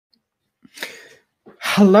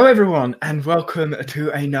Hello, everyone, and welcome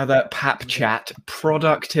to another PAP Chat,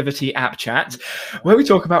 Productivity App Chat, where we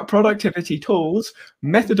talk about productivity tools,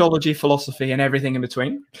 methodology, philosophy, and everything in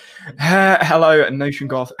between. Hello, Notion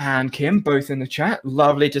Goth and Kim, both in the chat.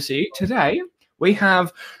 Lovely to see you. Today, we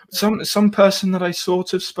have some person that I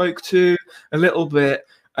sort of spoke to a little bit.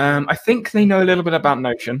 I think they know a little bit about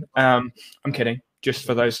Notion. I'm kidding, just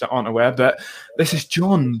for those that aren't aware, but this is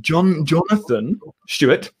Jonathan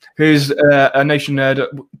Stewart, who's a Notion nerd.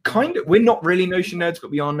 We're not really Notion nerds, but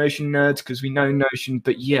we are Notion nerds because we know Notion.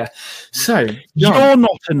 But yeah, so John, you're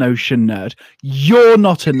not a Notion nerd. You're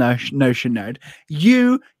not a Notion nerd.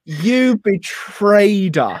 You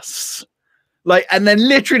betrayed us. And then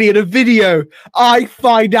literally in a video, I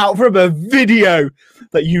find out from a video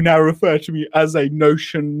that you now refer to me as a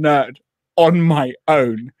Notion nerd on my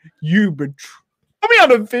own. You betrayed me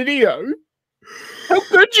on a video. How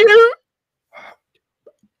could you?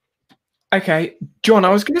 Okay, John, I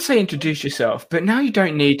was going to say introduce yourself, but now you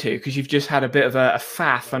don't need to because you've just had a bit of a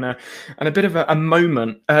faff and a bit of a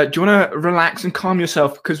moment. Do you want to relax and calm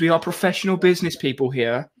yourself because we are professional business people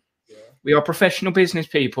here? We are professional business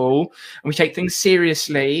people, and we take things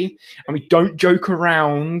seriously, and we don't joke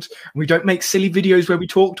around, and we don't make silly videos where we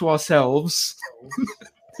talk to ourselves.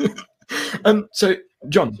 So,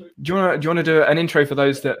 John, do you want to do an intro for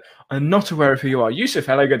those that are not aware of who you are? Yusuf,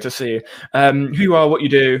 hello, good to see you. Who you are, what you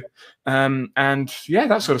do, and yeah,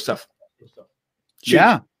 that sort of stuff. Shoot.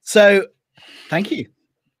 Yeah. So, thank you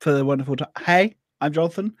for the wonderful time. Hey, I'm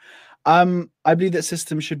Jonathan. I believe that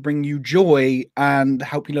systems should bring you joy and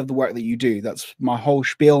help you love the work that you do. That's my whole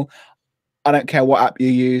spiel. I don't care what app you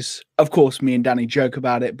use. Of course, me and Danny joke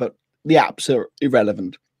about it, but the apps are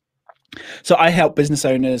irrelevant. So I help business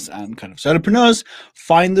owners and kind of solopreneurs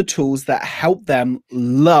find the tools that help them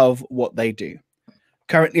love what they do.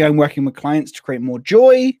 Currently, I'm working with clients to create more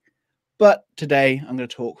joy, but today I'm going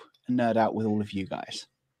to talk and nerd out with all of you guys.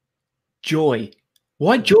 Joy.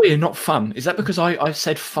 Why joy and not fun? Is that because I've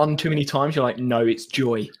said fun too many times? You're like, no, it's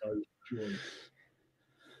joy.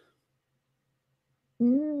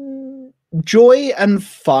 Joy and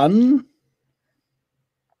fun.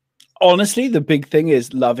 Honestly, the big thing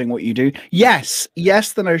is loving what you do. Yes,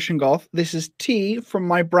 the Notion Goth. This is tea from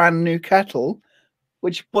my brand new kettle,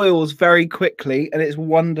 which boils very quickly, and it's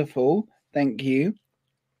wonderful. Thank you.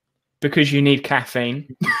 Because you need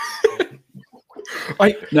caffeine.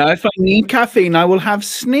 No, if I need caffeine, I will have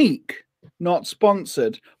Sneak. Not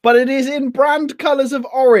sponsored, but it is in brand colors of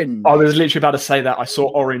orange. I was literally about to say that. I saw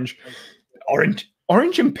orange.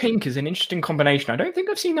 Orange and pink is an interesting combination. I don't think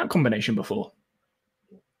I've seen that combination before.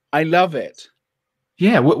 I love it.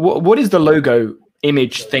 Yeah. What is the logo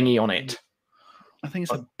image thingy on it? I think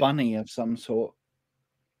it's a bunny of some sort.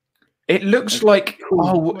 It looks like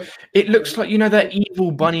it looks like, you know, that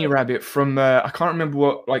evil bunny rabbit from I can't remember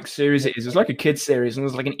what series it is. It's like a kids series, and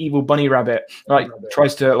there's like an evil bunny rabbit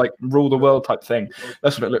tries to rule the world type thing.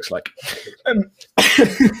 That's what it looks like.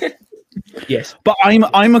 Yes, but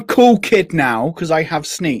I'm a cool kid now because I have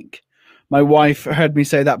Sneak. My wife heard me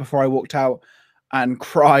say that before I walked out and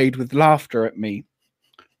cried with laughter at me.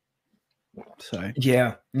 So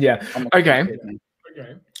yeah. Okay.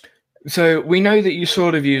 So we know that you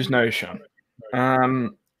sort of use Notion.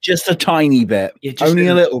 Just a tiny bit. Yeah, only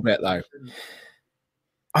a little bit, though.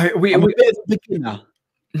 I'm a bit of a beginner.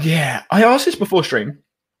 Yeah. I asked this before stream,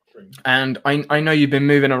 and I know you've been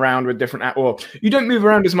moving around with different apps. Well, you don't move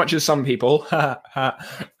around as much as some people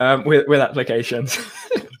with applications.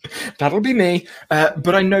 That'll be me.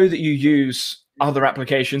 But I know that you use other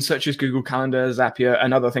applications such as Google Calendar, Zapier,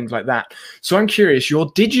 and other things like that. So I'm curious,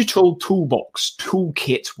 your digital toolbox,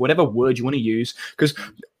 toolkit, whatever word you want to use, because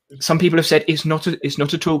some people have said it's not a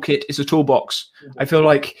toolkit, it's a toolbox. I feel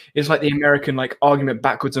like it's like the American argument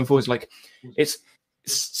backwards and forwards, like it's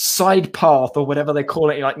side path or whatever they call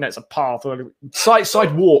it. You're like, no, it's a path or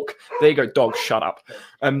side walk. There you go, dog, shut up.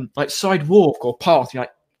 Like side walk or path. You're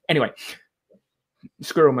like, anyway,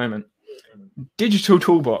 squirrel moment. Digital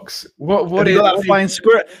toolbox. What is that flying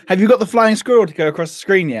squirrel? Have you got the flying squirrel to go across the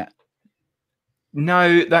screen yet?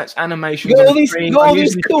 No, that's animation. You got all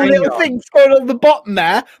these cool little things going on the bottom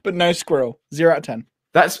there, but no squirrel. 0 out of 10.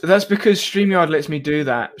 That's because StreamYard lets me do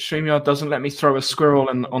that. StreamYard doesn't let me throw a squirrel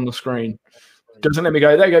on the screen. Doesn't let me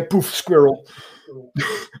go. There you go. Poof, squirrel.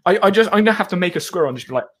 I'm gonna have to make a squirrel and just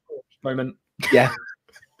be like, moment. Yeah.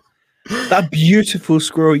 That beautiful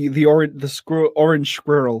squirrel, the orange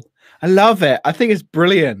squirrel. I love it. I think it's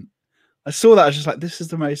brilliant. I saw that. I was just like, this is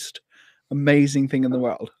the most amazing thing in the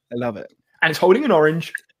world. I love it. And it's holding an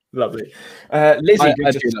orange. Lovely. Lizzie,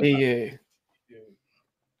 good to see you.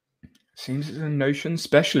 Seems it's a Notion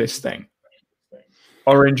specialist thing.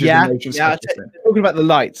 Orange is Yeah, the motion yeah. specialist then. Talking about the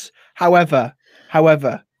lights. However,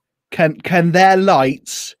 can their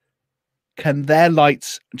lights?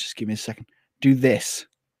 Just give me a second. Do this.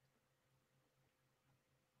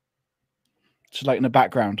 Just like in the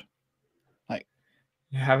background.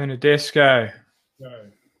 You're having a disco. Yeah.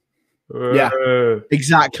 Whoa.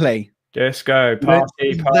 Exactly. Disco You don't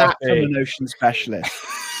party. see that from a notion specialist.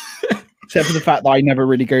 Except for the fact that I never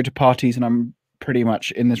really go to parties and I'm pretty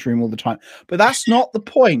much in this room all the time. But that's not the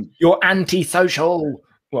point. You're antisocial.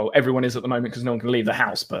 Well, everyone is at the moment because no one can leave the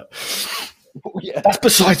house, but that's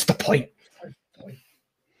besides the point.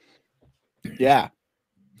 Yeah.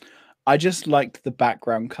 I just liked the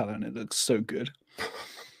background color and it looks so good.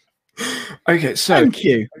 Okay, so Thank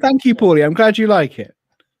you, Paulie. I'm glad you like it.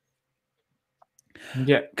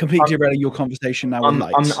 Yeah, completely derailing your conversation now with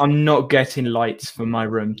lights. I'm not getting lights for my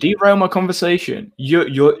room. Derail my conversation.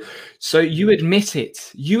 So you admit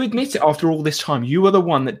it. You admit it after all this time. You are the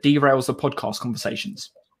one that derails the podcast conversations.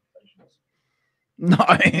 No,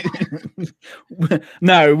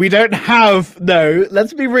 no, we don't have. No,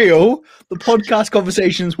 let's be real. The podcast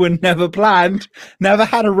conversations were never planned. Never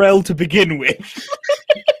had a rail to begin with.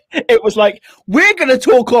 It was like, we're going to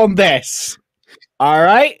talk on this. All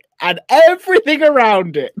right. And everything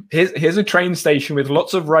around it. Here's a train station with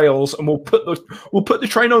lots of rails, and we'll put the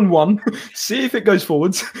train on one, see if it goes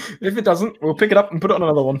forwards. If it doesn't, we'll pick it up and put it on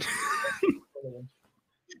another one.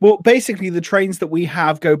 Well, basically, the trains that we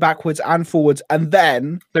have go backwards and forwards, and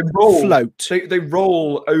then they roll, float. They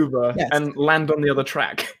roll over and land on the other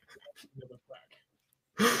track.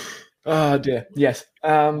 Oh dear. Yes.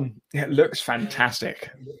 It looks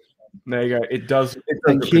fantastic. There you go. It does. It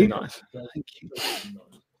does look really nice. Thank you.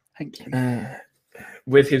 Thank you.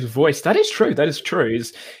 With his voice, that is true. That is true.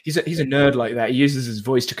 He's a nerd like that. He uses his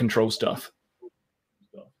voice to control stuff.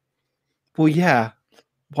 Well, yeah.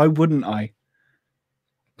 Why wouldn't I?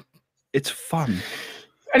 It's fun.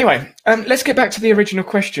 Anyway, let's get back to the original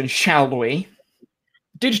question, shall we?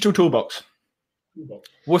 Digital toolbox.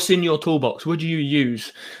 What's in your toolbox? What do you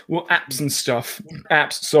use? What apps and stuff?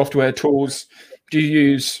 Apps, software, tools do you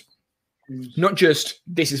use? Not just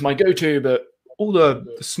this is my go-to, but all the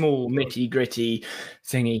small nitty-gritty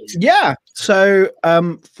thingies. Yeah. So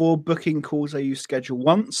for booking calls, I use Schedule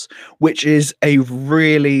Once, which is a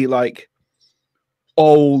really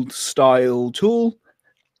old style tool.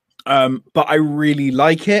 But I really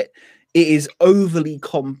like it. It is overly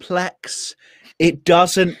complex. It's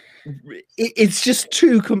just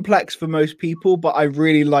too complex for most people, but I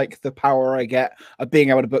really like the power I get of being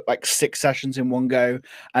able to book 6 sessions in one go.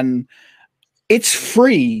 And it's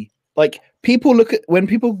free. When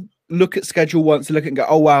people look at Schedule Once, they look and go,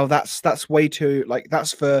 oh wow, that's way too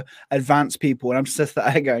that's for advanced people. And I'm just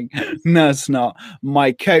there going, no, it's not.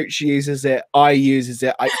 My coach uses it, I uses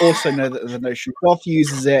it. I also know that the Notion Prof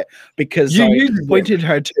uses it because I pointed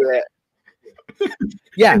her to it.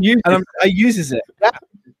 Yeah, and I uses it. Yeah.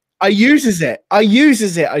 I uses it. I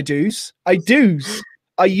uses it.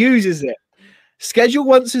 Schedule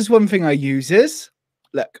Once is one thing I uses.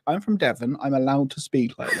 Look, I'm from Devon. I'm allowed to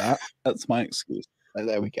speak like that. That's my excuse. So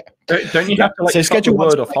there we go. Don't you have to so schedule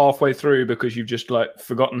word off halfway through because you've just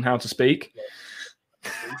forgotten how to speak?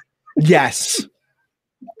 Yes.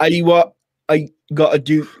 I gotta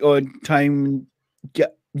do on time.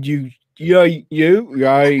 Get you.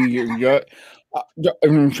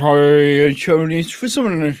 I'm sorry, for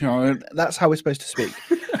someone. That's how we're supposed to speak.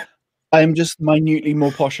 I'm just minutely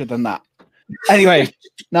more posher than that. Anyway,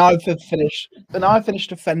 now I've finished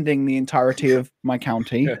defending the entirety of my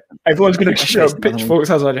county. Yeah. Everyone's going to show pitchforks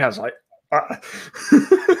outside your house,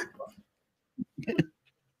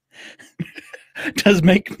 does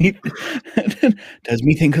me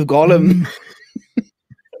think of Gollum.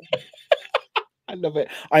 I love it.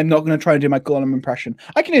 I'm not going to try and do my Gollum impression.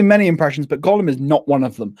 I can do many impressions, but Gollum is not one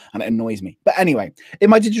of them, and it annoys me. But anyway, in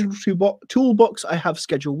my digital toolbox, I have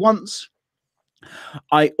Schedule Once.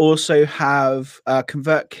 I also have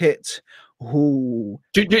ConvertKit.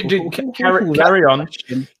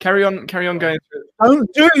 Carry on going through.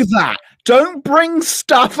 Don't do that. Don't bring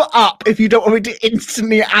stuff up if you don't want me to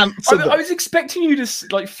instantly answer. I was expecting you to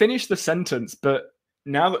finish the sentence, but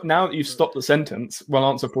now that you've stopped the sentence, we'll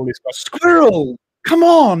answer Paulie's question. Squirrel, come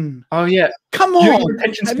on. Oh yeah, come on.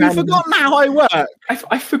 Have you forgotten how I work?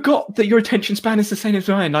 I forgot that your attention span is the same as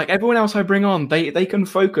mine. Everyone else I bring on, they can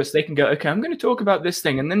focus. They can go, okay, I'm going to talk about this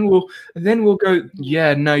thing, and then we'll go.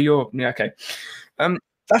 Yeah, no, okay.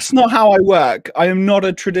 That's not how I work. I am not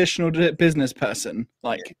a traditional business person.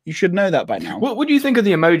 You should know that by now. What do you think of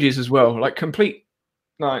the emojis as well? Complete.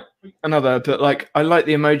 Another, but I like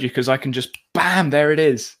the emoji because I can just bam, there it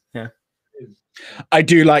is. Yeah. I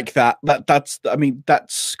do like that. I mean,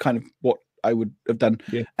 that's kind of what I would have done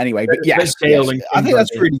anyway. But yes, I think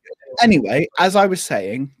that's really good. Anyway, as I was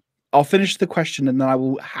saying, I'll finish the question and then I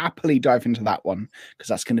will happily dive into that one because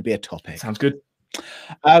that's going to be a topic. Sounds good.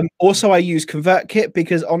 Also, I use ConvertKit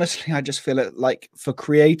because honestly, I just feel it like for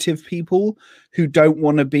creative people who don't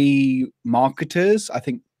want to be marketers, I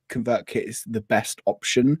think ConvertKit is the best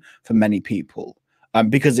option for many people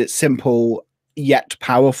because it's simple yet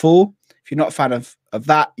powerful. If you're not a fan of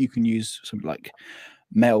that, you can use something like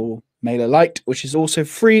MailerLite, which is also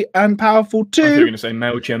free and powerful too. I thought you were going to say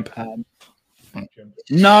MailChimp.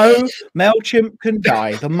 No, MailChimp can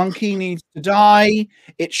die. The monkey needs to die.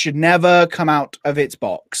 It should never come out of its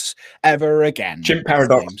box ever again. Chimp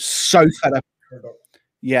paradox. I'm so fed up.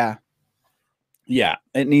 Yeah. Yeah.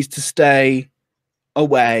 It needs to stay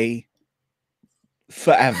away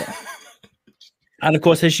forever. And of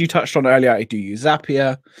course, as you touched on earlier, I do use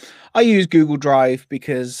Zapier. I use Google Drive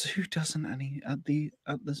because who doesn't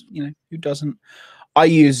who doesn't? I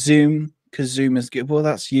use Zoom because Zoom is good. Well,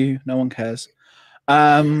 that's you. No one cares.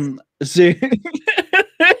 Zoom.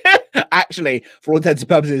 Actually, for all intents and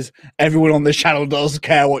purposes, everyone on this channel does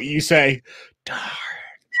care what you say.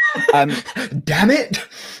 Darn. Damn it.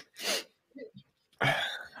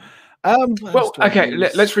 Well, okay.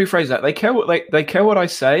 Let's rephrase that. They care what I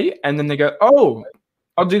say, and then they go, "Oh,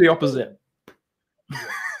 I'll do the opposite."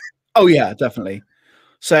 Oh yeah, definitely.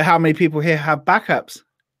 So, how many people here have backups?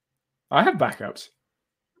 I have backups.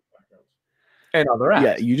 And other apps.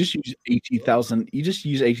 Yeah, you just use 80,000. You just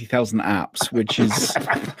use 80,000 apps, which is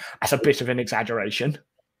that's a bit of an exaggeration.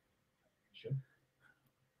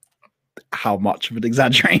 How much of an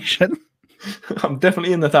exaggeration? I'm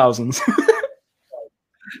definitely in the thousands.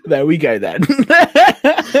 There we go then.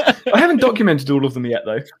 I haven't documented all of them yet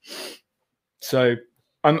though. So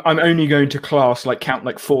I'm only going to count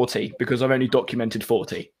like 40 because I've only documented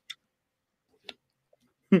 40.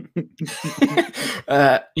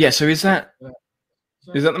 Yeah, so is that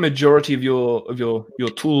the majority of your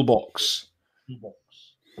toolbox?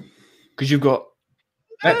 Because you've got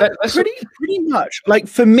that's pretty much. Like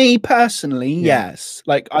for me personally, yes.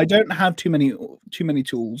 Like I don't have too many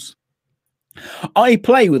tools. I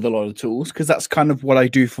play with a lot of tools because that's kind of what I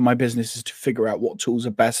do for my business is to figure out what tools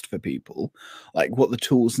are best for people, like what the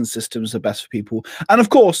tools and systems are best for people. And of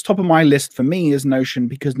course, top of my list for me is Notion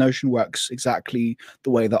because Notion works exactly the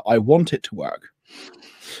way that I want it to work.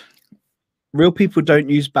 Real people don't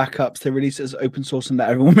use backups. They release it as open source and let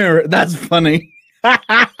everyone mirror it. That's funny.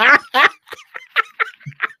 I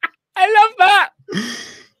love that.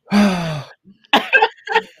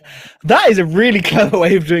 That is a really clever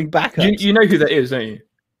way of doing backups. You know who that is, don't you?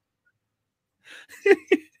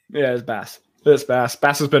 Yeah, it's Bass. It's Bass.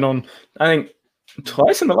 Bass has been on, I think,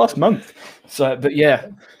 twice in the last month. So, but yeah,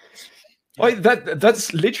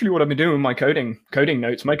 that's literally what I've been doing with my coding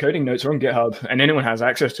notes. My coding notes are on GitHub, and anyone has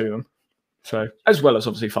access to them. So, as well as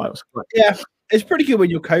obviously files. Yeah, it's pretty good when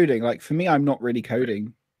you're coding. Like for me, I'm not really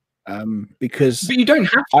coding because but you don't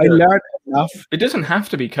have to. I learned enough. It doesn't have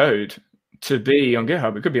to be code to be on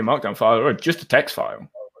GitHub. It could be a markdown file or just a text file.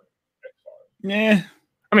 Yeah,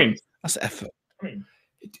 I mean that's effort.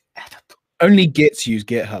 Only Gits use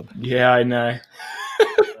GitHub. Yeah, I know.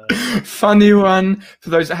 Funny one for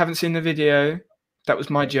those that haven't seen the video. That was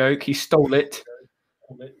my joke. He stole it.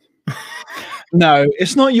 No,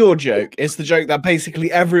 it's not your joke. It's the joke that basically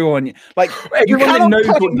everyone you cannot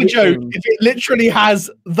claim the joke if it literally has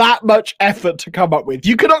that much effort to come up with.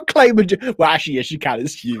 You cannot claim a joke. Well, actually, yes, you can.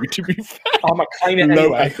 It's you, to be fair. I'm gonna claim it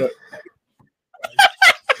Low anyway. effort.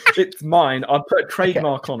 It's mine. I'll put a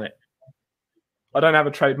trademark on it. I don't have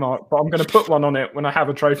a trademark, but I'm going to put one on it when I have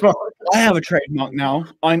a trademark. I have a trademark now.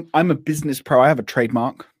 I'm a business pro. I have a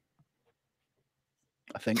trademark.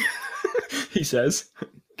 I think. He says,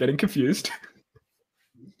 getting confused.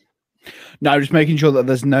 No, just making sure that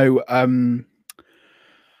there's no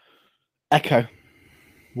echo.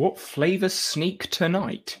 What flavors sneak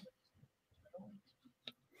tonight?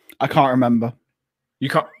 I can't remember. You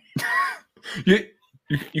can't.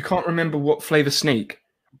 you can't remember what flavor sneak.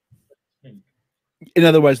 In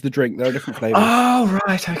other words, the drink. There are different flavors. Oh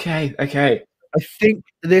right, okay. I think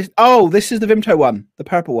this. Oh, this is the Vimto one, the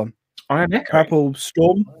purple one. I am Purple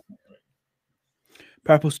Storm.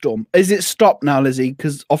 Purple Storm. Is it stopped now, Lizzie?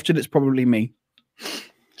 Because often it's probably me.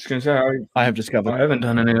 Just gonna say I have discovered. I haven't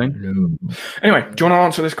done anything. No. Anyway, do you want to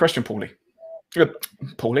answer this question, Paulie?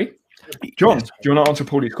 Paulie? John, do you want to answer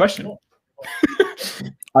Paulie's question?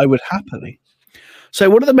 I would happily. So,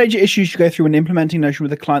 what are the major issues you go through when implementing Notion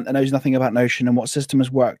with a client that knows nothing about Notion, and what system has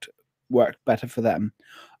worked better for them?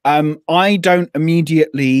 I don't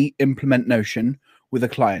immediately implement Notion with a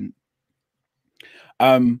client.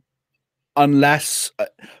 Unless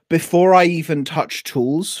before I even touch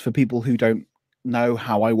tools, for people who don't know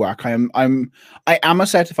how I work, I am a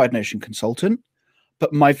certified Notion consultant,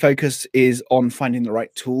 but my focus is on finding the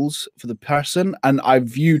right tools for the person, and I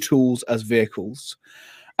view tools as vehicles.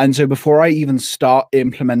 And so before I even start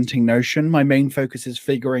implementing Notion, my main focus is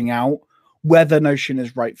figuring out whether Notion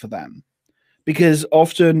is right for them. Because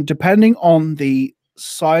often, depending on the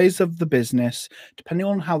size of the business, depending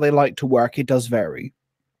on how they like to work, it does vary.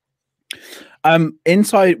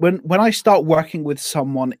 Inside, when I start working with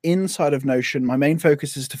someone inside of Notion, my main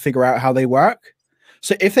focus is to figure out how they work.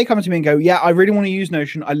 So if they come to me and go, yeah, I really want to use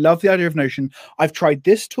Notion, I love the idea of Notion, I've tried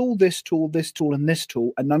this tool, this tool, this tool, and this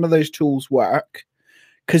tool, and none of those tools work,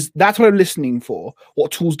 because that's what I'm listening for.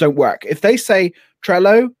 What tools don't work? If they say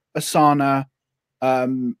Trello, Asana,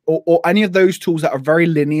 or any of those tools that are very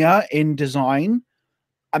linear in design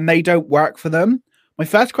and they don't work for them, my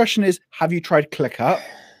first question is, have you tried ClickUp?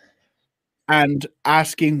 And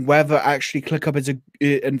asking whether actually ClickUp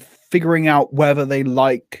is and figuring out whether they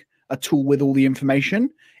like a tool with all the information.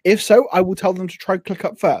 If so, I will tell them to try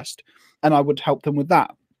ClickUp first, and I would help them with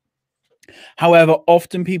that. However,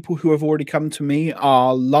 often people who have already come to me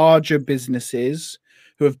are larger businesses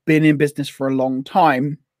who have been in business for a long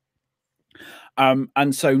time,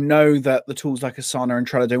 and so know that the tools like Asana and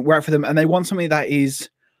Trello don't work for them, and they want something that is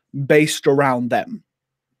based around them.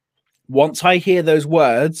 Once I hear those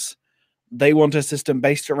words, they want a system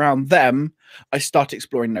based around them, I start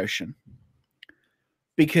exploring Notion.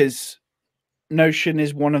 Because Notion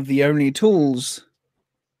is one of the only tools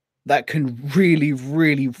that can really,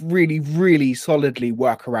 really, really, really solidly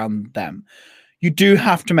work around them. You do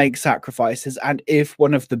have to make sacrifices. And if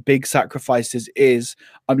one of the big sacrifices is,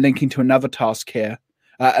 I'm linking to another task here,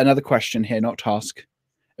 another question here, not task.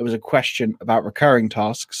 It was a question about recurring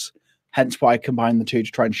tasks. Hence why I combined the two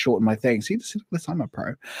to try and shorten my thing. See, this I'm a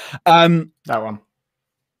pro. That one.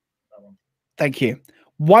 Thank you.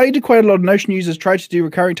 Why do quite a lot of Notion users try to do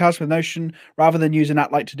recurring tasks with Notion rather than use an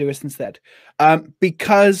app like Todoist instead?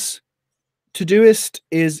 Because Todoist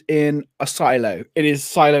is in a silo. It is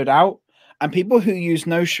siloed out. And people who use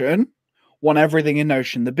Notion want everything in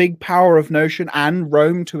Notion. The big power of Notion and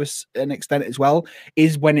Roam to an extent as well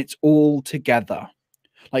is when it's all together.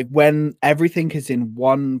 Like when everything is in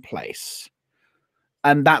one place.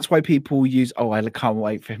 And that's why people use... Oh, I can't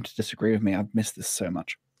wait for him to disagree with me. I've missed this so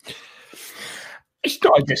much. It's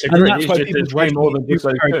not a disagreement. It's just there's way more than just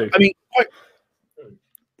those two. I mean...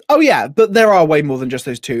 Oh, yeah. But there are way more than just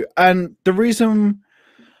those two. And the reason...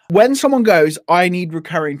 When someone goes, I need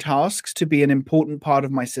recurring tasks to be an important part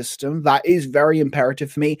of my system, that is very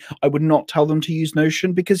imperative for me. I would not tell them to use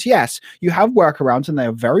Notion because, yes, you have workarounds and they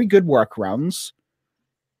are very good workarounds.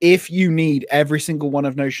 If you need every single one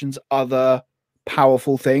of Notion's other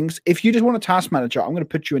powerful things, if you just want a task manager, I'm going to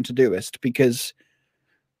put you into Todoist because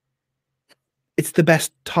it's the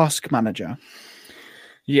best task manager.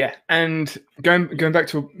 Yeah, and going back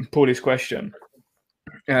to Paulie's question,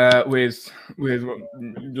 with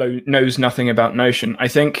knows nothing about Notion, I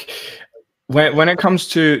think when it comes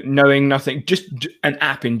to knowing nothing, just an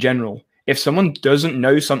app in general. If someone doesn't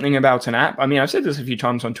know something about an app, I mean, I've said this a few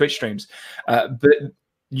times on Twitch streams, but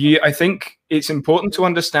I think it's important to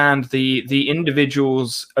understand the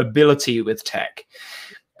individual's ability with tech.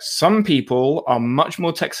 Some people are much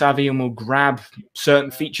more tech savvy and will grab certain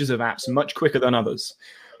features of apps much quicker than others.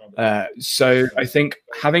 So I think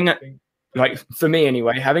for me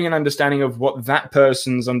anyway, having an understanding of what that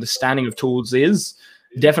person's understanding of tools is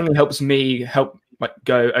definitely helps me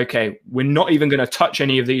go, okay, we're not even going to touch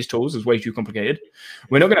any of these tools. It's way too complicated.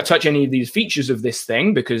 We're not going to touch any of these features of this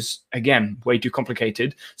thing because, again, way too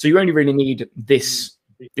complicated. So you only really need this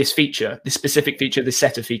feature, this specific feature, this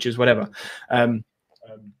set of features, whatever. And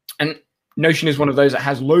Notion is one of those that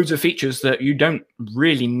has loads of features that you don't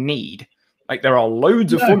really need. Like there are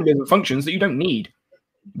loads of formulas and functions that you don't need,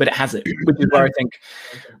 but it has it,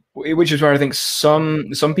 which is where I think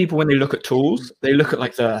some people, when they look at tools, they look at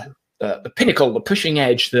like the pinnacle, the pushing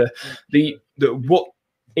edge, the what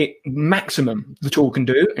it maximum the tool can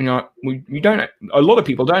do, and you don't. A lot of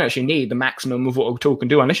people don't actually need the maximum of what a tool can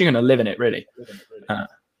do unless you're going to live in it. Really,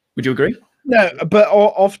 would you agree? No, but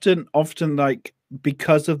often, like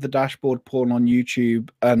because of the dashboard porn on YouTube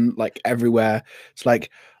and like everywhere, it's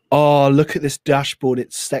like, oh, look at this dashboard,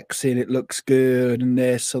 it's sexy and it looks good and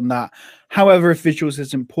this and that. However, if visuals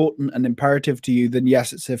is important and imperative to you, then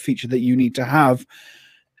yes, it's a feature that you need to have.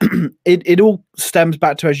 It all stems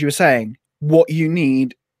back to, as you were saying, what you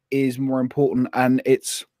need is more important, and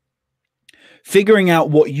it's figuring out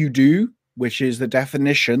what you do, which is the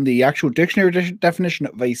definition, the actual dictionary definition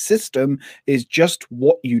of a system is just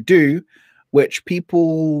what you do. which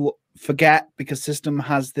people forget because system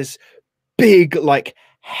has this big, like,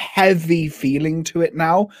 heavy feeling to it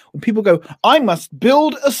now. When people go, I must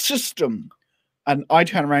build a system, and I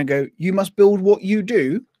turn around and go, you must build what you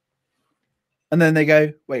do. And then they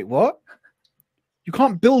go, wait, what? You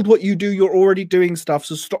can't build what you do. You're already doing stuff.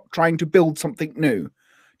 So stop trying to build something new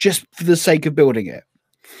just for the sake of building it.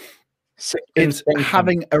 It's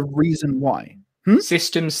having a reason why.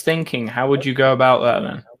 Systems thinking. How would you go about that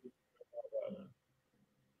then?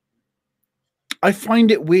 I find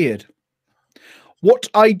it weird. What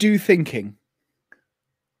I do thinking.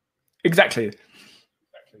 Exactly.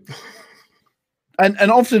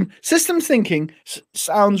 And often systems thinking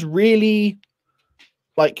sounds really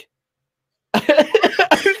like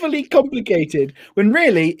overly complicated when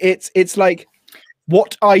really it's like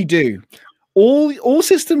what I do. All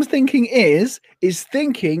systems thinking is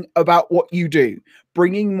thinking about what you do,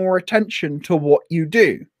 bringing more attention to what you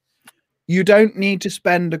do. You don't need to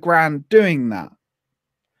spend $1,000 doing that.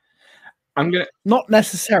 Not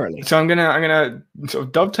necessarily. So I'm gonna sort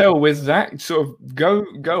of dovetail with that, sort of go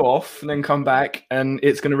off and then come back, and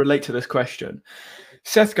it's going to relate to this question.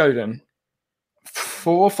 Seth Godin,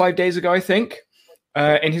 4 or 5 days ago, I think,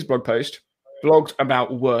 in his blog post, blogged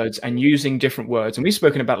about words and using different words. And we've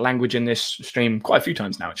spoken about language in this stream quite a few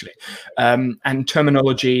times now, actually, and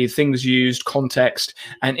terminology, things used, context.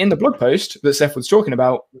 And in the blog post that Seth was talking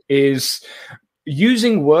about is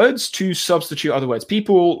using words to substitute other words.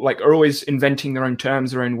 People are always inventing their own terms,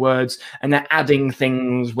 their own words, and they're adding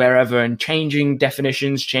things wherever and changing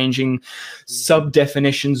definitions, changing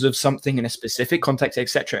sub-definitions of something in a specific context,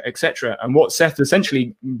 etc., etc. And what Seth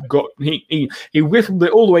essentially got, he whittled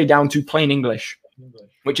it all the way down to plain English,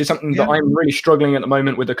 which is something that I'm really struggling at the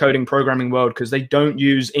moment with the coding programming world, because they don't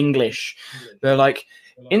use English. They're like,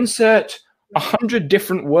 insert 100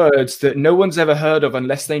 different words that no one's ever heard of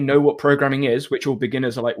unless they know what programming is, which all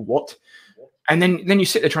beginners are like, what? And then you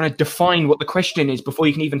sit there trying to define what the question is before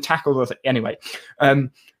you can even tackle the thing. Anyway,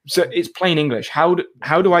 so it's plain English. How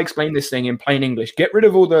do I explain this thing in plain English? Get rid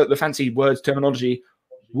of all the fancy words, terminology.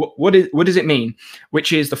 What does it mean?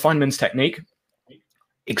 Which is the Feynman's technique.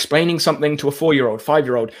 Explaining something to a 4-year-old,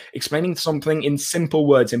 5-year-old, explaining something in simple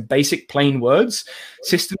words, in basic plain words.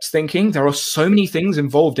 Systems thinking, there are so many things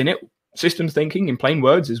involved in it. Systems thinking in plain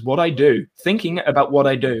words is what I do. Thinking about what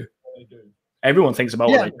I do. Everyone thinks about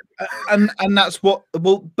what they do. And that's what,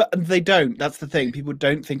 well, but they don't. That's the thing. People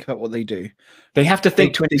don't think about what they do. They have to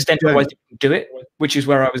think to an extent, otherwise they don't do it, which is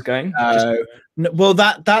where I was going. Well,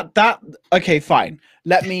 okay, fine.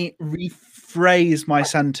 Let me rephrase my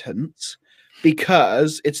sentence,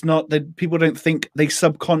 because it's not that people don't think, they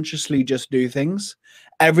subconsciously just do things.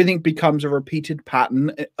 Everything becomes a repeated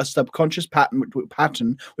pattern, a subconscious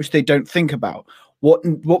pattern, which they don't think about.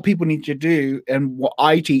 What people need to do, and what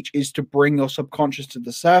I teach, is to bring your subconscious to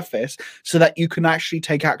the surface so that you can actually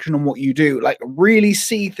take action on what you do, like really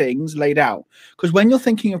see things laid out. Because when you're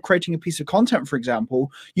thinking of creating a piece of content, for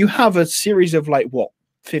example, you have a series of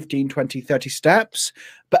 15, 20, 30 steps,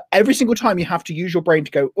 but every single time you have to use your brain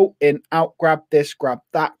to go, oh, in, out, grab this, grab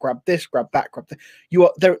that, grab this, grab that, grab that. You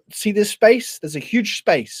are there. See this space? There's a huge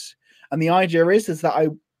space. And the idea is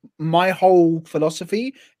that my whole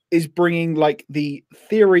philosophy is bringing the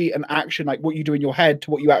theory and action, what you do in your head,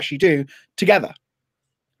 to what you actually do together,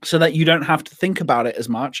 so that you don't have to think about it as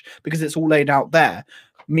much, because it's all laid out there,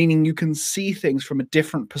 meaning you can see things from a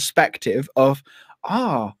different perspective of,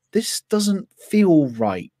 this doesn't feel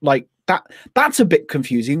right. That's a bit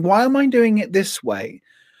confusing. Why am I doing it this way?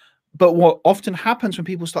 But what often happens when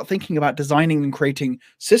people start thinking about designing and creating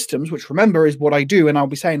systems, which, remember, is what I do, and I'll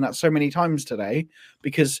be saying that so many times today,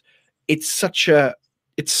 because it's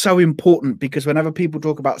so important, because whenever people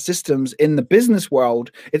talk about systems in the business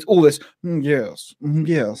world, it's all this, yes,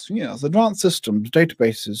 advanced systems,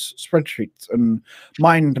 databases, spreadsheets, and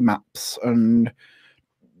mind maps,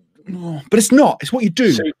 but it's not. It's what you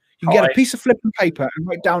do. So, you can get a piece of flipping paper and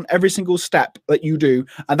write down every single step that you do,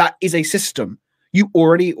 and that is a system. You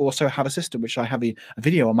already also have a system, which I have a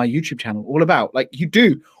video on my YouTube channel all about. You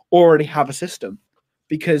do already have a system,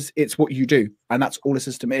 because it's what you do, and that's all a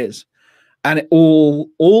system is. And it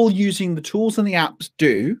all using the tools and the apps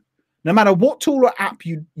do, no matter what tool or app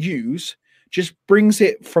you use, just brings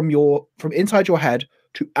it from inside your head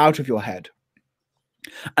to out of your head.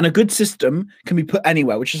 And a good system can be put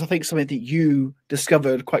anywhere, which is, I think, something that you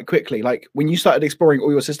discovered quite quickly. When you started exploring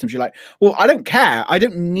all your systems, you're like, well, I don't care. I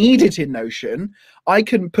don't need it in Notion. I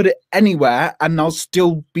can put it anywhere and I'll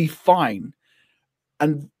still be fine.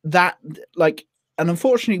 And that, and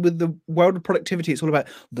unfortunately, with the world of productivity, it's all about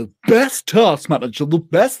the best task manager, the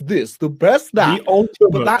best this, the best that. The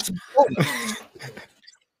ultimate. But that's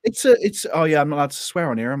It's oh yeah, I'm not allowed to swear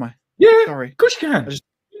on here, am I? Yeah, Sorry. of course you can.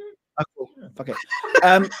 Oh, cool. Fuck it.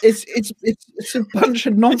 It's a bunch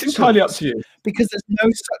of nonsense. It's entirely up to you. Because there's no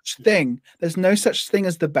such thing. There's no such thing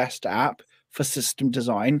as the best app for system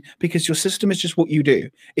design, because your system is just what you do.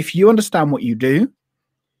 If you understand what you do,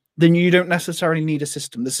 then you don't necessarily need a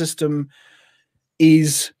system. The system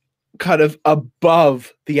is kind of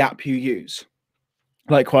above the app you use.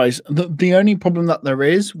 Likewise, the only problem that there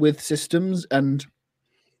is with systems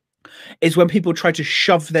is when people try to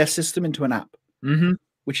shove their system into an app,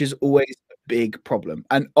 which is always a big problem.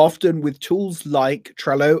 And often with tools like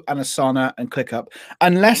Trello and Asana and ClickUp,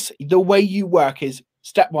 unless the way you work is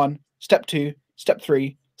step 1, step 2, step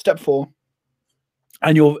 3, step 4,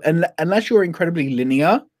 and unless you're incredibly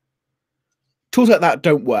linear, tools like that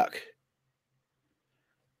don't work.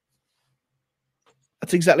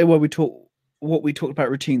 That's exactly what we talked about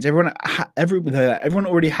routines. Everyone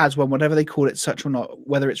already has one, whatever they call it, such or not,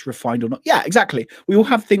 whether it's refined or not. Yeah, exactly. We all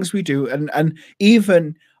have things we do, and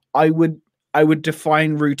even I would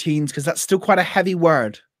define routines, because that's still quite a heavy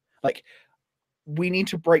word. Like, we need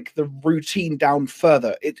to break the routine down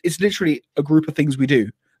further. It's literally a group of things we do,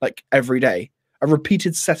 like every day, a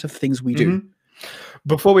repeated set of things we do.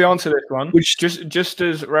 Before we answer this one, which just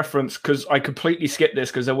as reference, because I completely skipped this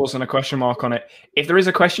because there wasn't a question mark on it. If there is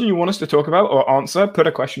a question you want us to talk about or answer, put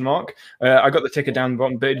a question mark. I got the ticker down the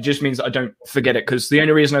bottom, but it just means that I don't forget it, because the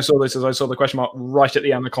only reason I saw this is I saw the question mark right at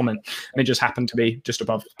the end of the comment, and it just happened to be just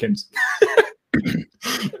above Kim's.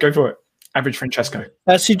 Go for it. Average Francesco.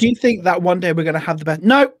 So do you think that one day we're going to have the best?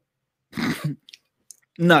 No.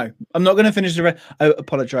 No, I'm not going to finish the rest. I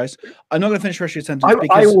apologize. I'm not going to finish the rest of your sentence.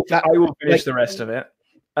 I will finish the rest of it.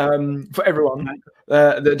 For everyone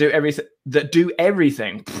that do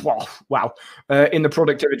everything. Wow. In the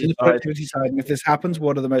productivity side. And if this happens,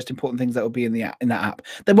 what are the most important things that will be in that app?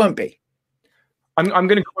 There won't be. I'm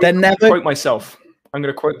going to quote myself. I'm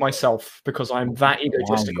going to quote myself because I'm that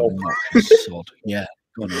egotistical. Wow, yeah.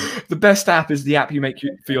 Go on, the best app is the app you make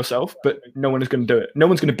for yourself, but no one is going to do it. No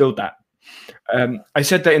one's going to build that. I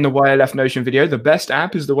said that in the Why I Left Notion video. The best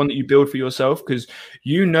app is the one that you build for yourself, because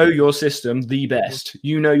you know your system the best.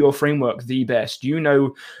 You know your framework the best. You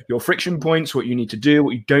know your friction points, what you need to do,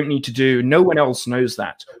 what you don't need to do. No one else knows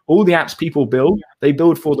that. All the apps people build, they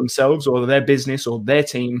build for themselves or their business or their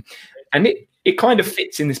team. And it kind of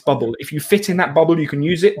fits in this bubble. If you fit in that bubble, you can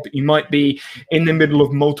use it, but you might be in the middle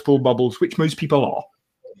of multiple bubbles, which most people are.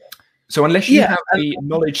 So unless you have the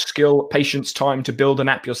knowledge, skill, patience, time to build an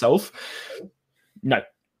app yourself, no.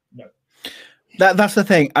 That's the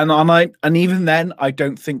thing, and even then, I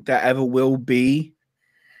don't think there ever will be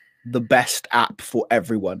the best app for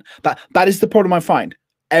everyone. That is the problem I find.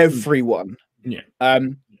 Everyone,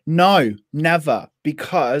 no, never,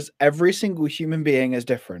 because every single human being is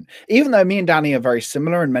different. Even though me and Danny are very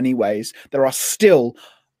similar in many ways, there are still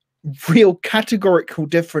real categorical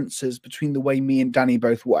differences between the way me and Danny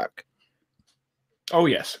both work. Oh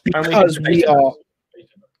yes, because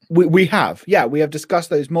we have discussed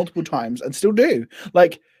those multiple times and still do.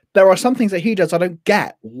 Like, there are some things that he does I don't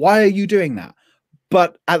get. Why are you doing that?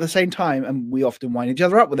 But at the same time, and we often wind each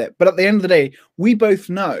other up with it. But at the end of the day, we both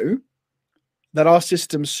know that our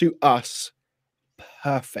systems suit us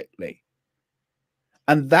perfectly.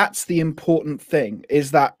 And that's the important thing,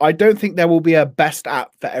 is that I don't think there will be a best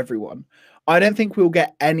app for everyone. I don't think we'll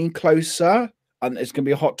get any closer, and it's going to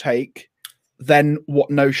be a hot take, than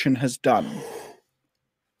what Notion has done.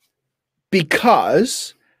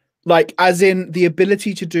 Because, like, as in the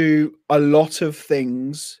ability to do a lot of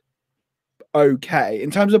things okay.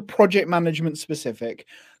 In terms of project management specific,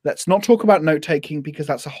 let's not talk about note-taking, because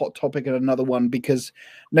that's a hot topic and another one, because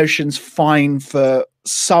Notion's fine for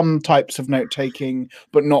some types of note-taking,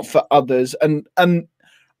 but not for others. And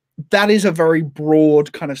that is a very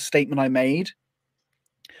broad kind of statement I made.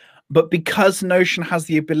 But because Notion has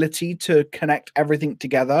the ability to connect everything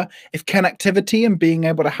together, if connectivity and being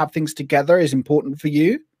able to have things together is important for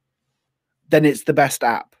you, then it's the best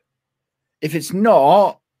app. If it's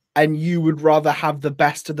not, and you would rather have the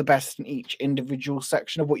best of the best in each individual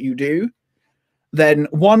section of what you do, then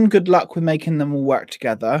one, good luck with making them all work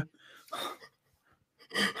together.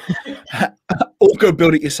 Or go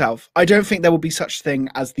build it yourself. I don't think there will be such thing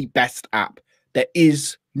as the best app. There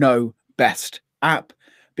is no best app.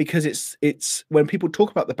 Because it's when people talk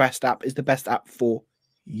about the best app, is the best app for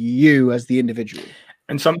you as the individual.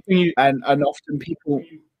 And something and often people,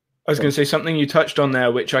 I was going to say something you touched on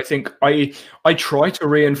there, which I think I try to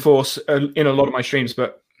reinforce in a lot of my streams,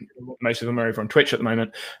 but most of them are over on Twitch at the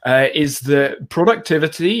moment, is the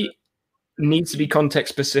productivity needs to be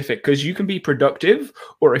context specific, because you can be productive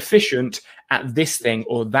or efficient at this thing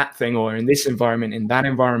or that thing, or in this environment, in that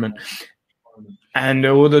environment. And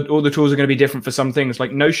all the tools are going to be different for some things.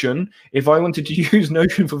 Like Notion, if I wanted to use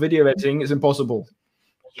Notion for video editing, it's impossible.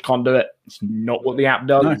 You can't do it. It's not what the app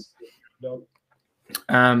does. No.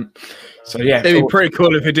 So yeah, it'd be pretty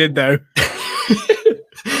cool if it did, though.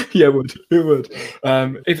 Yeah, it would.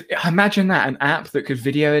 If imagine that, an app that could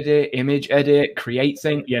video edit, image edit, create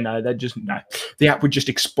things. The app would just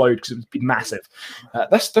explode because it would be massive.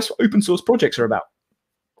 That's what open source projects are about.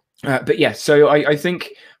 But yeah, so I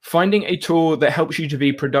think finding a tool that helps you to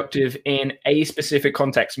be productive in a specific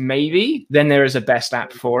context, maybe then there is a best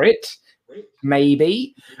app for it.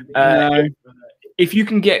 Maybe. No. If you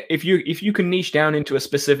can niche down into a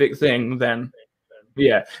specific thing, then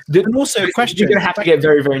yeah. And also, question, you're going to have to get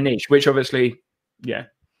very, very niche, which obviously, yeah.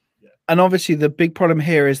 And obviously, the big problem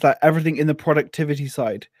here is that everything in the productivity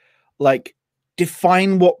side, like,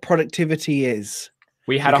 define what productivity is.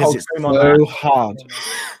 We had a whole stream on that. So hard.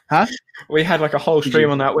 Huh? We had like a whole stream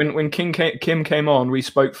on that. When Kim came on, we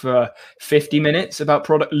spoke for 50 minutes about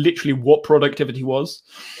literally what productivity was.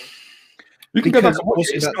 You can go back and watch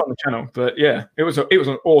it. It's not on the channel, but yeah, it was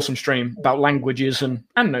an awesome stream about languages and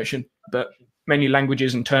Notion, but mainly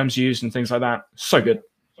languages and terms used and things like that. So good.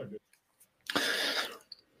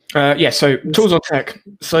 Yeah, so tools or tech.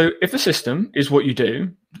 So if the system is what you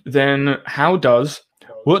do, then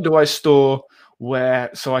what do I store where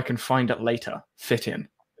so I can find it later fit in?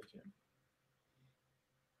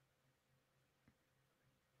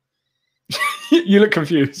 You look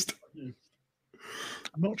confused.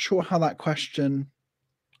 I'm not sure how that question.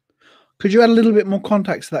 Could you add a little bit more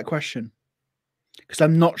context to that question? Because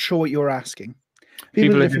I'm not sure what you're asking.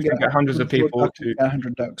 People get hundreds of people to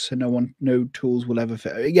 100 ducks, so no tools will ever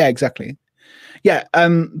fit. Yeah, exactly. Yeah,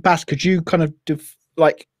 Bas, could you kind of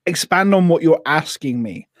expand on what you're asking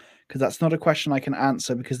me? Because that's not a question I can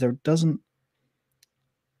answer, because it doesn't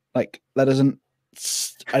it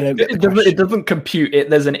doesn't compute.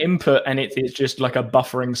 There's an input and it's just like a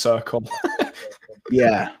buffering circle.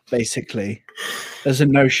 Yeah, basically. There's a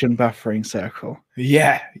Notion buffering circle.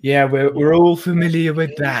 Yeah, we're all familiar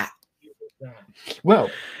with that. Well,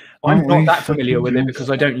 I'm not that familiar with it because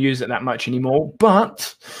I don't use it that much anymore.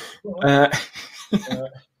 But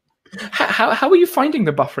how are you finding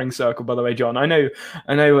the buffering circle, by the way, John? I know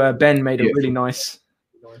Ben made a really nice.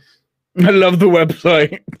 I love the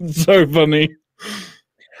website. It's so funny.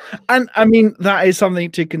 And I mean, that is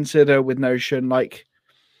something to consider with Notion. Like,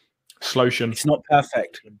 Slotion. It's not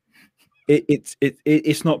perfect.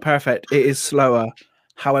 It's not perfect. It is slower.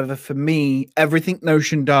 However, for me, everything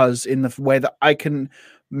Notion does in the way that I can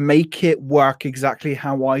make it work exactly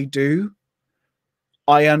how I do,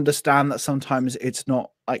 I understand that sometimes it's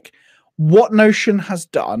not like what Notion has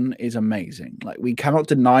done is amazing. Like, we cannot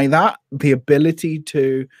deny that. The ability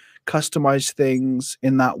to customize things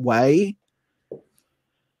in that way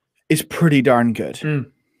is pretty darn good.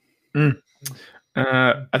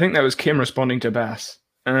 I think that was Kim responding to Bass.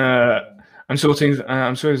 I'm sorting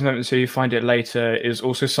something so you find it later is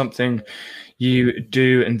also something you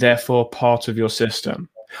do and therefore part of your system.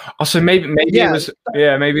 Also, maybe it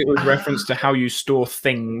was reference to how you store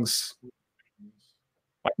things.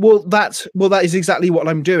 Well, that is exactly what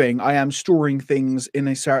I'm doing. I am storing things in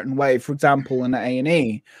a certain way. For example, in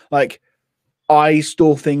A&E, like, I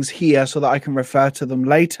store things here so that I can refer to them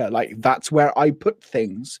later. Like, that's where I put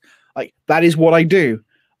things. Like, that is what I do.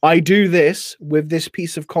 I do this with this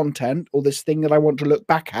piece of content or this thing that I want to look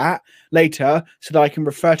back at later so that I can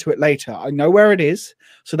refer to it later. I know where it is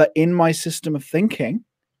so that in my system of thinking,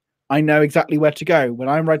 I know exactly where to go. When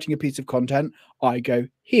I'm writing a piece of content, I go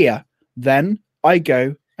here. Then I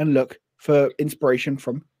go and look for inspiration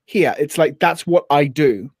from here. It's like, that's what I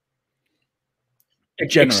do.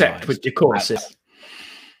 Except with your courses.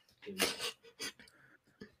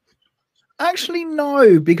 Actually,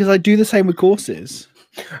 no, because I do the same with courses.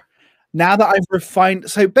 Now that I've refined,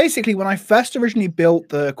 so basically, when I first originally built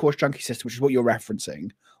the Course Junkie system, which is what you're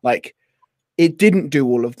referencing, like, it didn't do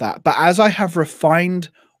all of that. But as I have refined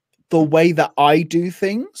the way that I do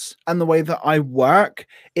things and the way that I work,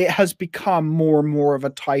 it has become more and more of a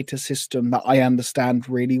tighter system that I understand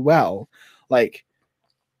really well. Like,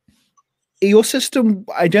 your system,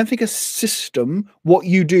 I don't think a system, what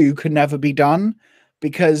you do can never be done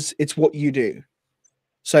because it's what you do.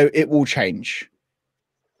 So it will change.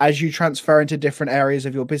 As you transfer into different areas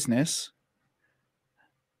of your business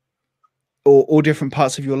or different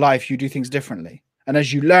parts of your life, you do things differently. And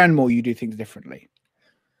as you learn more, you do things differently.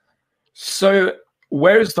 So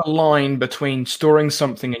where is the line between storing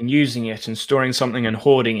something and using it, and storing something and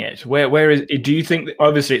hoarding it? Where is it? Do you think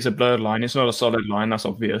obviously it's a blurred line? It's not a solid line. That's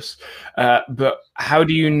obvious. But how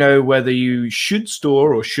do you know whether you should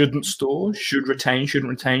store or shouldn't store? Should retain? Shouldn't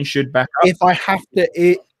retain? Should back up? If I have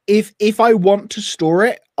to, if I want to store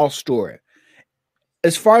it, I'll store it.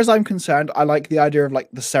 As far as I'm concerned, I like the idea of like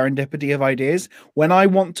the serendipity of ideas. When I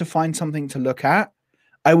want to find something to look at,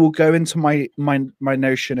 I will go into my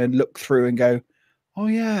Notion and look through and go, oh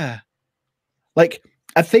yeah. Like,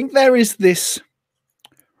 I think there is this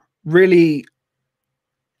really,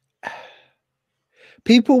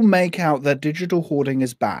 people make out that digital hoarding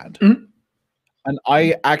is bad. Mhm. And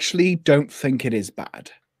I actually don't think it is bad,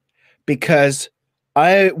 because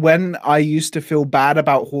when I used to feel bad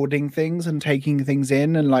about hoarding things and taking things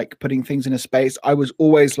in and like putting things in a space, I was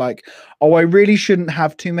always like, oh, I really shouldn't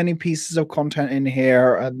have too many pieces of content in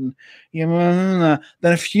here. And then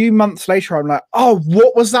a few months later, I'm like, oh,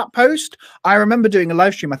 what was that post? I remember doing a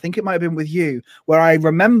live stream, I think it might have been with you, where I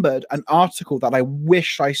remembered an article that I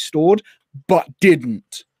wished I stored but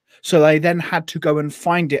didn't. So I then had to go and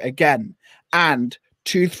find it again. And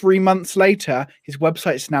 2-3 months later, his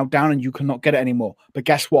website's now down and you cannot get it anymore. But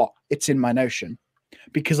guess what? It's in my Notion.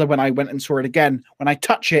 Because when I went and saw it again, when I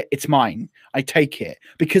touch it, it's mine. I take it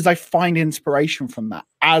because I find inspiration from that.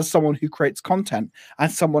 As someone who creates content,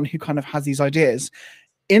 as someone who kind of has these ideas,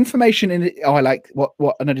 information in it. Oh, I like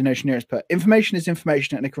what another Notioneer put. Information is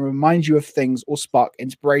information, and it can remind you of things or spark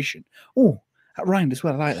inspiration. Oh, that rhymed as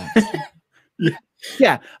well. I like that.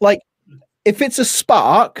 Yeah. Like, if it's a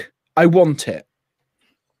spark, I want it.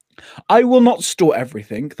 I will not store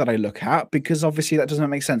everything that I look at, because obviously that doesn't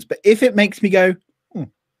make sense. But if it makes me go,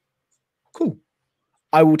 cool,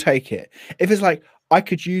 I will take it. If it's like, I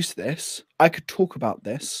could use this, I could talk about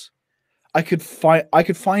this, I could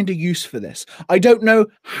find a use for this. I don't know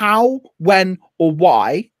how, when, or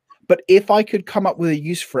why, but if I could come up with a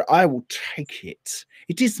use for it, I will take it.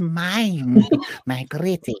 It is mine, my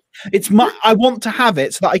pretty. It's my. I want to have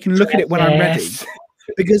it so that I can look at it when I'm ready.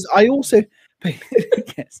 Because I also,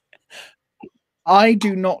 yes, I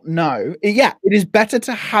do not know. Yeah, it is better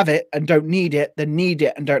to have it and don't need it than need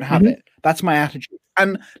it and don't have it. That's my attitude.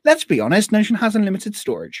 And let's be honest, Notion has unlimited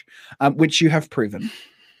storage, which you have proven.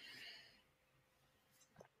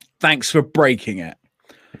 Thanks for breaking it.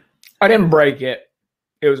 I didn't break it.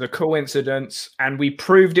 It was a coincidence, and we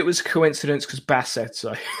proved it was a coincidence because Bass said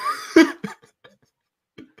so.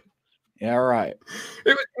 Yeah, right.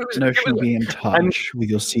 Notion be in touch with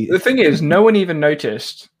your seat. The thing is, no one even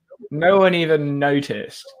noticed. No one even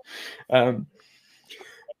noticed. But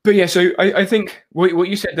yeah, so I think what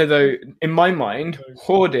you said there, though, in my mind,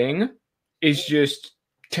 hoarding is just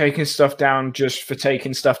taking stuff down just for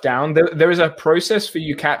taking stuff down. There is a process for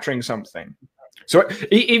you capturing something. So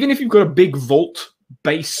even if you've got a big vault,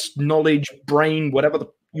 base, knowledge, brain, whatever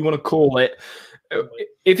you want to call it,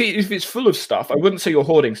 if it's full of stuff, I wouldn't say you're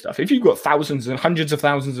hoarding stuff. If you've got thousands and hundreds of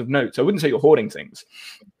thousands of notes, I wouldn't say you're hoarding things.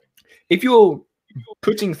 If you're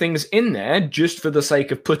putting things in there just for the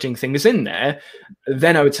sake of putting things in there,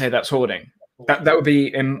 then I would say that's hoarding. That would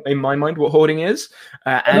be in my mind what hoarding is.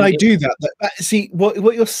 And I do that. See what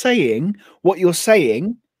you're saying.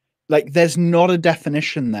 Like, there's not a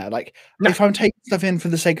definition there. Like, if I'm taking stuff in for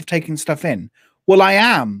the sake of taking stuff in, well, I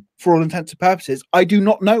am, for all intents and purposes. I do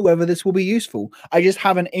not know whether this will be useful. I just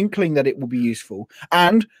have an inkling that it will be useful.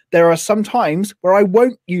 And there are some times where I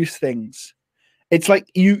won't use things. It's like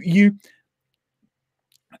you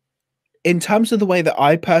in terms of the way that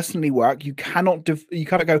I personally work, you cannot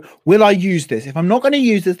go, will I use this? If I'm not going to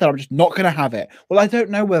use this, then I'm just not going to have it. Well, I don't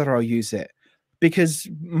know whether I'll use it, because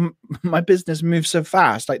my business moves so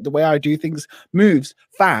fast. Like, the way I do things moves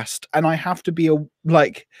fast, and I have to be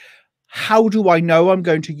like, how do I know I'm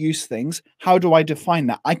going to use things? How do I define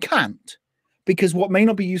that? I can't, because what may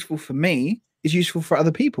not be useful for me is useful for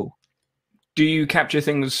other people. Do you capture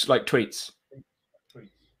things like tweets?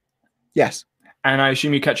 Yes. And I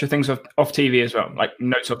assume you capture things off TV as well, like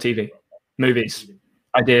notes off TV, movies,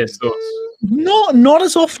 ideas, thoughts. Not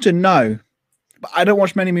as often, no. But I don't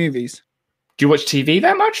watch many movies. Do you watch TV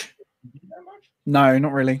that much? No,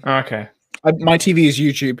 not really. Okay. My TV is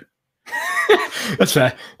YouTube. That's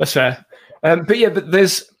fair. But yeah, but there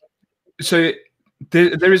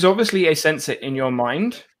is obviously a sensor in your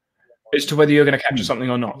mind as to whether you're going to capture something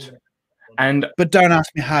or not. And but don't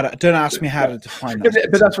ask me how to define that.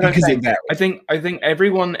 But that's what I'm saying. I think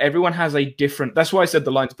everyone has a different. That's why I said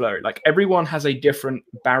the line's blurry. Like everyone has a different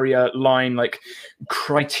barrier line, like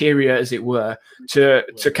criteria, as it were, to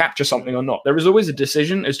capture something or not. There is always a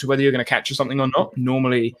decision as to whether you're going to capture something or not.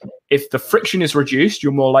 Normally, if the friction is reduced,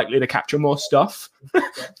 you're more likely to capture more stuff.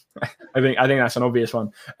 I think that's an obvious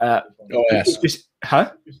one. Oh yes.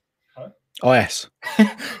 Oh yes.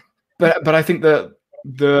 But I think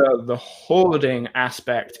the hoarding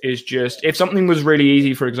aspect is just, if something was really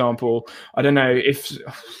easy, for example, I don't know, if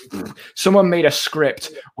someone made a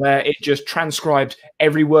script where it just transcribed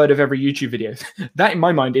every word of every YouTube video, that in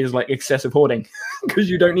my mind is like excessive hoarding, because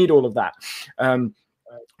you don't need all of that.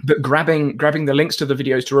 But grabbing the links to the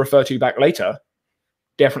videos to refer to back later,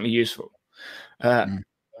 definitely useful.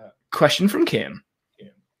 Question from Kim: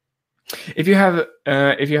 If you have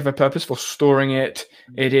a purpose for storing it,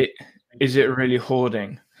 is it really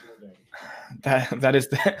hoarding? That is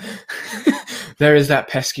there is that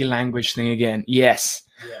pesky language thing again. Yes.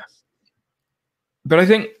 But I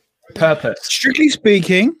think purpose. Strictly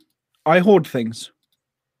speaking, I hoard things.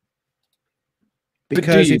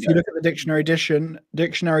 Because if you look at the dictionary,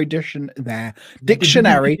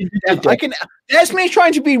 I can. There's me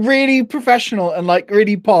trying to be really professional and like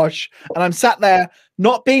really posh, and I'm sat there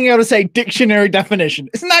not being able to say dictionary definition.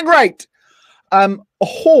 Isn't that great? A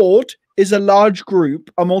hoard is a large group,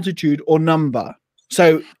 a multitude, or number.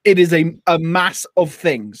 So it is a mass of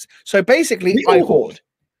things. So basically, I hoard.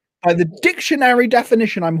 By the dictionary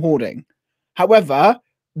definition, I'm hoarding. However,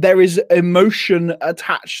 there is emotion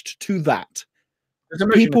attached to that.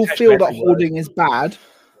 People feel that hoarding is bad.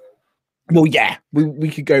 Well, yeah, we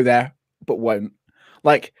could go there, but won't.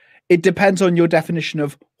 Like, it depends on your definition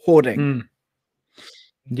of hoarding.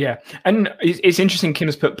 Yeah, and it's interesting Kim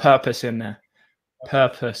has put purpose in there.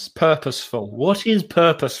 Purposeful. What is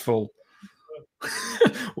purposeful?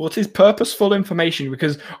 What is purposeful information?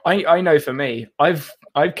 Because I know for me, I've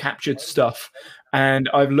captured stuff, and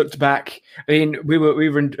I've looked back. I mean, we were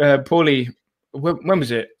in Paulie. When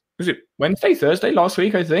was it? Was it Wednesday, Thursday last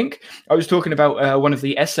week? I think I was talking about one of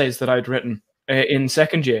the essays that I'd written in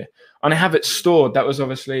second year, and I have it stored. That was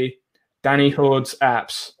obviously Danny Hoard's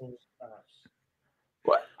apps.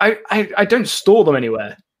 I don't store them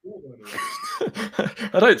anywhere.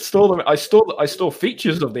 I don't store them. I store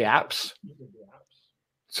features of the apps.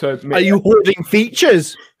 So are you hoarding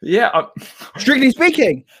features? Yeah. Strictly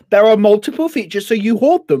speaking, there are multiple features, so you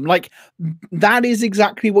hoard them. Like, that is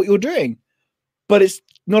exactly what you're doing, but it's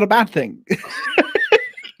not a bad thing.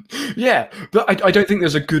 Yeah, but I don't think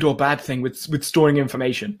there's a good or bad thing with storing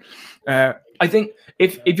information. I think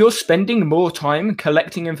if you're spending more time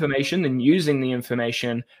collecting information than using the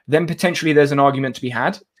information, then potentially there's an argument to be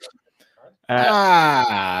had.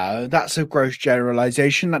 That's a gross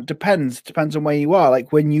generalization. That depends on where you are.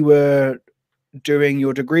 Like, when you were doing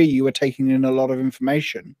your degree, you were taking in a lot of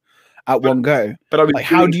information at one go. But I was like,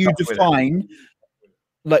 how do you define?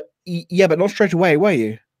 Like, yeah, but not straight away, were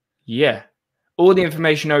you? Yeah. All the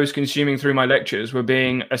information I was consuming through my lectures were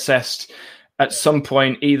being assessed at some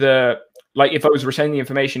point, either, like, if I was retaining the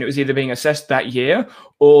information, it was either being assessed that year,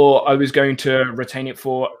 or I was going to retain it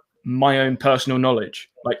for my own personal knowledge,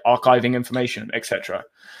 like archiving information, etc.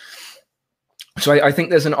 So I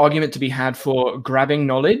think there's an argument to be had for grabbing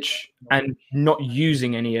knowledge and not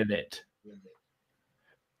using any of it.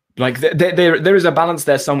 Like, there is a balance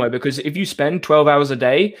there somewhere, because if you spend 12 hours a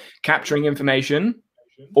day capturing information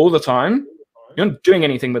all the time, you're not doing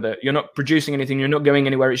anything with it. You're not producing anything. You're not going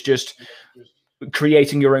anywhere. It's just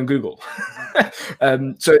creating your own Google.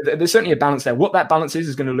 So there's certainly a balance there. What that balance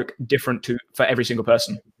is going to look different for every single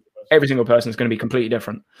person. Every single person is going to be completely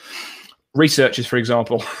different. Researchers, for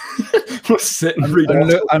example, will sit and read.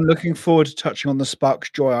 I'm looking forward to touching on the Sparks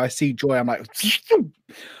Joy. I see Joy. I'm like,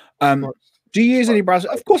 do you use any browser?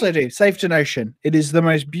 Of course I do. Save to Notion. It is the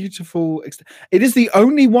most beautiful. It is the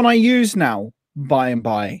only one I use now, by and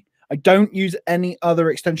by. I don't use any other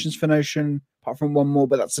extensions for Notion, apart from one more,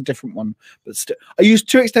 but that's a different one. But still, I use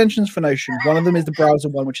two extensions for Notion. One of them is the browser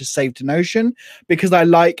one, which is Save to Notion, because I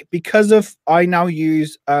now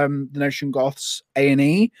use the Notion Goths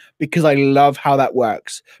A&E, because I love how that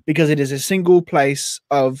works, because it is a single place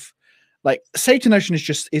of, like, Save to Notion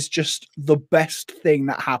is just the best thing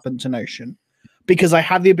that happened to Notion, because I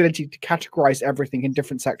have the ability to categorize everything in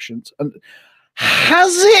different sections. And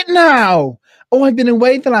has it now? Oh, I've been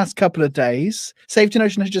away the last couple of days. Save to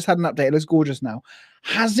Notion has just had an update. It looks gorgeous now.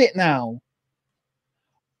 Has it now?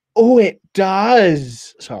 Oh, it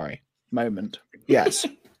does. Sorry. Moment. Yes.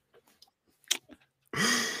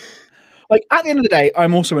 Like, at the end of the day,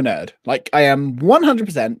 I'm also a nerd. Like, I am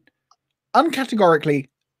 100% uncategorically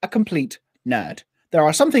a complete nerd. There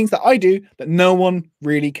are some things that I do that no one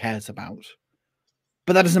really cares about.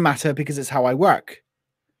 But that doesn't matter because it's how I work.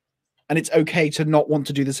 And it's okay to not want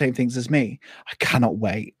to do the same things as me. I cannot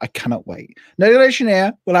wait. I cannot wait. No relation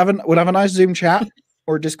here. We'll have a nice Zoom chat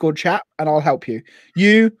or a Discord chat, and I'll help you.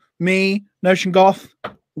 You, me, Notion Goth,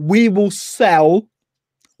 we will sell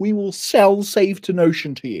Save to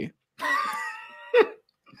Notion to you.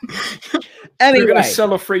 Anyway, you're going to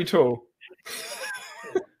sell a free tool.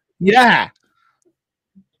 Yeah.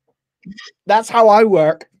 That's how I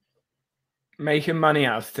work. Making money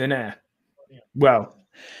out of thin air. Well,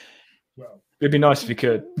 it'd be nice if you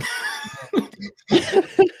could.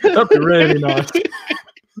 That'd be really nice.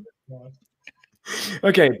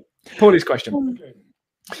 Okay, Paulie's question.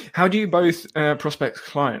 How do you both prospect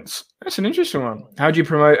clients? That's an interesting one. How do you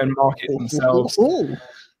promote and market themselves?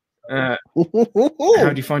 How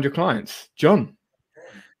do you find your clients? John?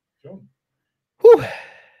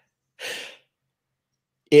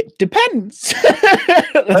 It depends.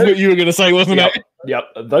 That's what you were going to say, wasn't it? Yep,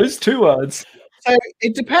 those two words. So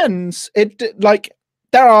it depends.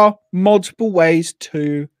 There are multiple ways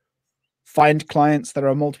to find clients. There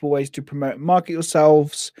are multiple ways to promote and market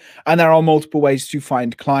yourselves, and there are multiple ways to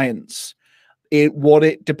find clients. What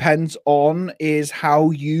it depends on is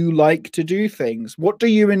how you like to do things. What do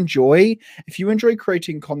you enjoy? If you enjoy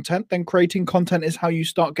creating content, then creating content is how you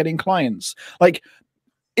start getting clients. Like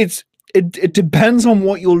it depends on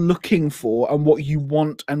what you're looking for and what you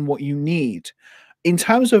want and what you need. In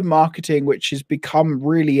terms of marketing, which has become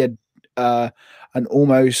really an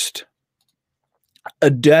almost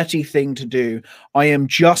a dirty thing to do, I am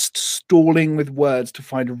just stalling with words to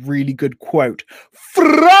find a really good quote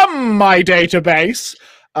from my database.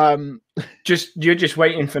 You're just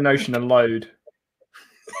waiting for Notion to load.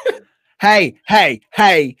 Hey.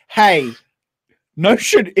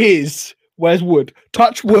 Notion is, where's wood?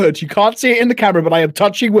 Touch wood. You can't see it in the camera, but I am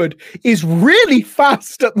touching wood. Is really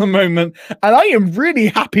fast at the moment, and I am really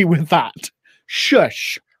happy with that.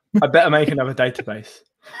 Shush. I better make another database.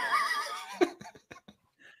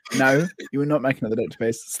 No, you will not make another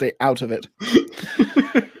database. Stay out of it.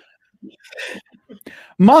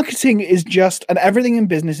 Marketing is just, and everything in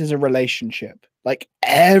business is a relationship. Like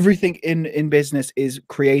everything in business is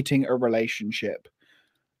creating a relationship.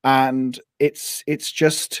 And it's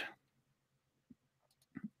just,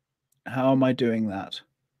 how am I doing that?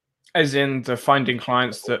 As in the finding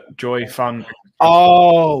clients that joy, fun.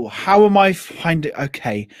 Oh, how am I finding?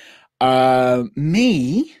 Okay.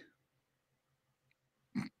 Me?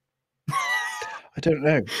 I don't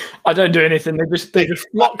know. I don't do anything. They just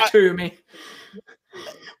flock to me.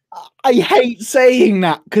 I hate saying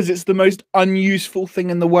that because it's the most unuseful thing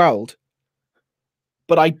in the world.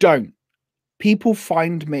 But I don't. People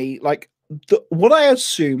find me like what I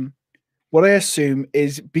assume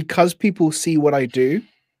is because people see what I do.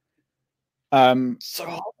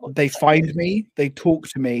 They find me, they talk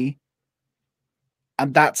to me,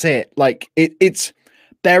 and that's it. Like it's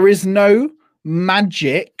there is no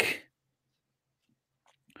magic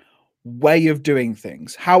way of doing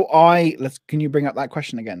things. Can you bring up that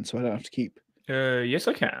question again so I don't have to keep? Yes,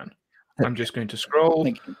 I can. I'm just going to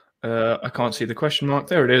scroll. I can't see the question mark.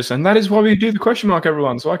 There it is, and that is why we do the question mark,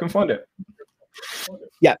 everyone, so I can find it.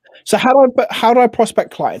 Yeah. So how do I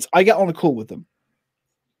prospect clients? I get on a call with them.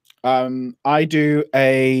 I do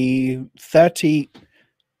a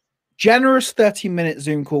generous 30-minute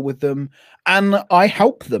Zoom call with them, and I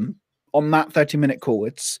help them on that 30-minute call.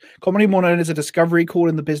 It's commonly more known as a discovery call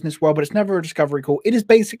in the business world, but it's never a discovery call. It is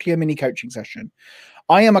basically a mini coaching session.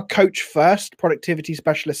 I am a coach first, productivity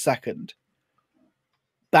specialist second.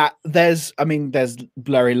 There's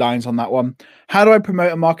blurry lines on that one. How do I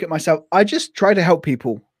promote and market myself? I just try to help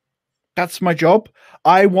people. That's my job.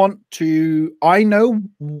 I know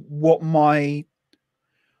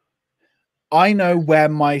where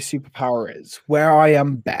my superpower is, where I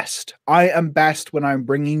am best. I am best when I'm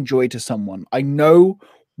bringing joy to someone. I know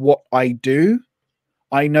what I do.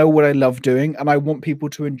 I know what I love doing, and I want people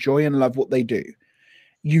to enjoy and love what they do.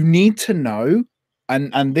 You need to know,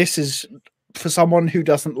 and this is for someone who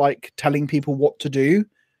doesn't like telling people what to do.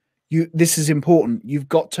 This is important. You've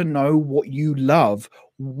got to know what you love.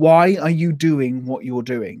 Why are you doing what you're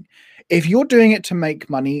doing? If you're doing it to make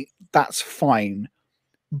money, that's fine.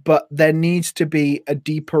 But there needs to be a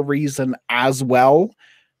deeper reason as well.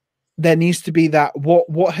 There needs to be that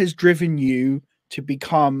what has driven you to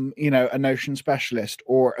become, a Notion specialist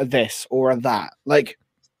or a this or a that. Like,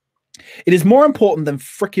 it is more important than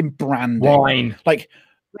freaking branding. Wine. Like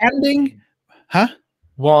branding, huh?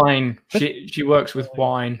 Wine. She works with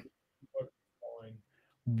wine.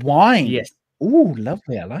 Wine. Yes. Ooh,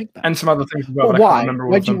 lovely. I like that. And some other things as well, But but I why? can't remember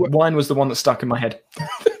all Why of do them. you, Wine was the one that stuck in my head.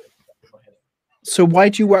 so why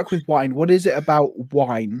do you work with wine? What is it about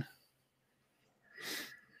wine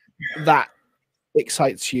that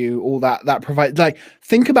excites you, or that provides, like,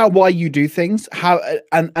 think about why you do things, how,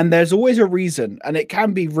 and there's always a reason, and it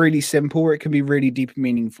can be really simple or it can be really deep and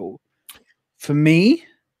meaningful. For me,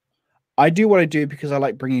 I do what I do because I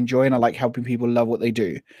like bringing joy and I like helping people love what they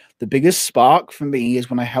do. The biggest spark for me is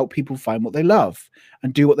when I help people find what they love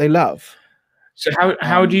and do what they love. So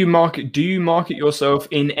how do you market? Do you market yourself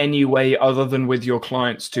in any way other than with your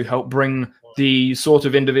clients to help bring the sort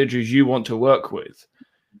of individuals you want to work with?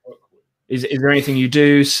 Is there anything you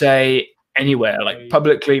do say anywhere, like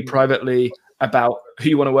publicly, privately, about who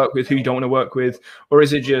you want to work with, who you don't want to work with, or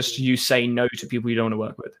is it just you say no to people you don't want to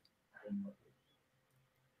work with?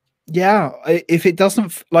 Yeah, if it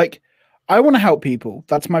doesn't, like, I want to help people.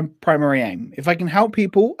 That's my primary aim. If I can help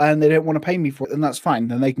people and they don't want to pay me for it, then that's fine.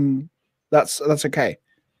 Then they can. That's okay.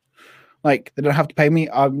 Like, they don't have to pay me.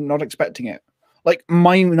 I'm not expecting it. Like,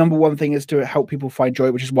 my number one thing is to help people find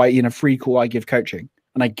joy, which is why in a free call I give coaching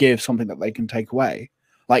and I give something that they can take away.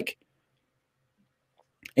 Like,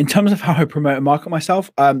 in terms of how I promote and market myself,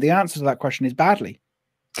 the answer to that question is badly.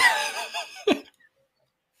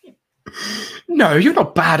 No, you're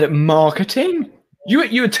not bad at marketing.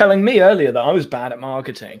 You were telling me earlier that I was bad at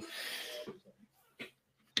marketing.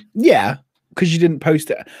 Yeah, because you didn't post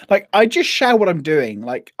it. Like, I just share what I'm doing.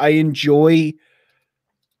 Like, I enjoy,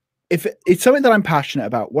 if it's something that I'm passionate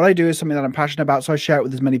about, what I do is something that I'm passionate about, so I share it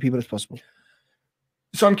with as many people as possible.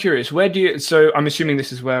 So I'm curious, where do you? So I'm assuming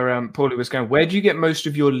this is where Paulie was going. Where do you get most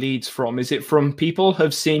of your leads from? Is it from people who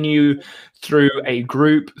have seen you through a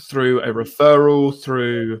group, through a referral,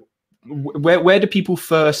 through where do people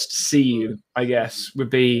first see you? I guess would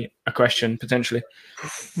be a question potentially.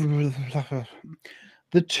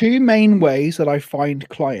 The two main ways that I find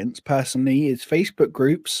clients personally is Facebook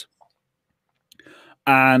groups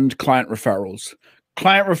and client referrals.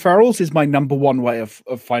 Client referrals is my number one way of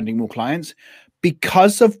finding more clients,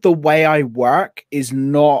 because of the way I work is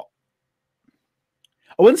not,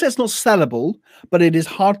 I wouldn't say it's not sellable, but it is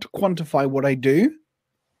hard to quantify what I do.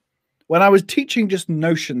 When I was teaching just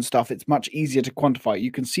Notion stuff, it's much easier to quantify.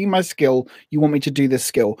 You can see my skill. You want me to do this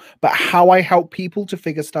skill. But how I help people to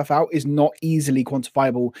figure stuff out is not easily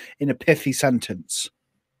quantifiable in a pithy sentence.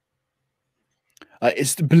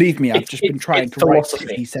 Believe me, I've just been trying to write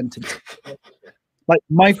pithy sentences. Like,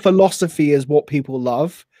 my philosophy is what people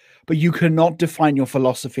love, but you cannot define your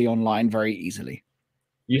philosophy online very easily.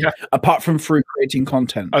 You have, apart from through creating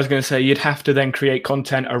content. I was going to say, you'd have to then create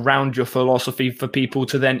content around your philosophy for people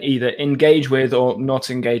to then either engage with or not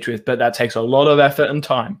engage with, but that takes a lot of effort and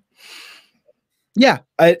time. Yeah,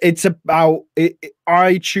 it's about it.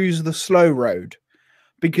 I choose the slow road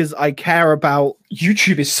because I care about.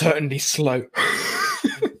 YouTube is certainly slow.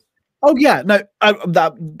 Oh yeah, no,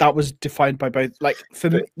 that was defined by both. Like, for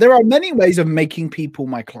me, there are many ways of making people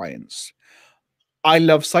my clients. I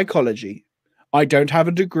love psychology. I don't have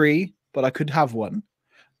a degree, but I could have one.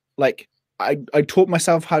 Like, I taught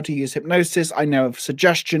myself how to use hypnosis. I know of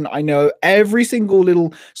suggestion. I know every single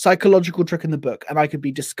little psychological trick in the book, and I could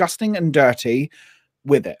be disgusting and dirty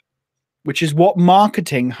with it, which is what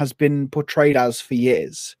marketing has been portrayed as for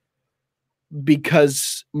years.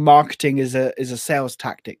 Because marketing is a sales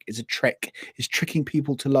tactic, is a trick, is tricking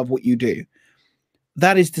people to love what you do.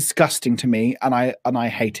 That is disgusting to me, and I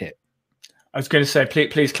hate it. I was going to say,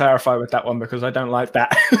 please clarify with that one, because I don't like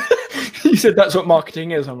that. You said that's what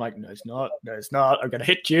marketing is. I'm like, no, it's not. No, it's not. I'm going to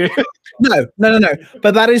hit you. No.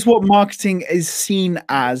 But that is what marketing is seen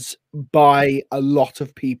as by a lot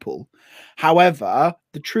of people. However,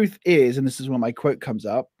 the truth is, and this is when my quote comes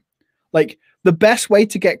up, like, the best way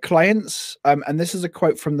to get clients, and this is a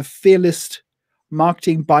quote from the Fearless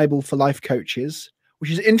Marketing Bible for Life Coaches,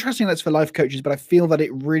 which is interesting that's for life coaches, but I feel that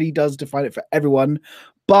it really does define it for everyone,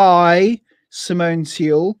 by Simone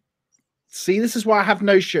Seal. See, this is why I have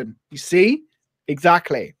Notion. You see?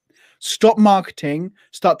 Exactly. Stop marketing,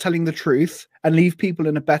 start telling the truth, and leave people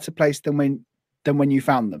in a better place than when you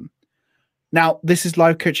found them. Now, this is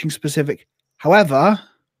life coaching specific. However,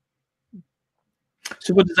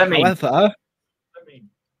 so what does that mean? However,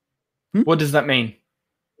 what does that mean?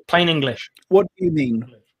 Plain English. What do you mean?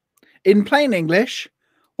 In plain English,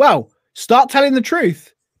 well, start telling the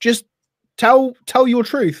truth. Just tell your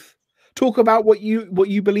truth. Talk about what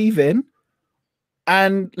you believe in,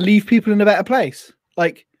 and leave people in a better place.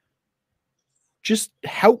 Like, just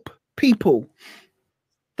help people.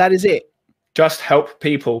 That is it. Just help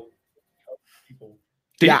people.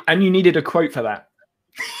 Yeah. And you needed a quote for that.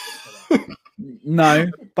 No,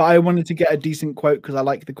 but I wanted to get a decent quote because I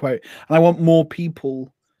like the quote, and I want more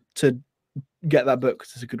people to get that book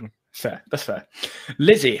because it's a good one. Fair. That's fair.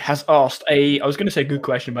 Lizzie has asked I was going to say good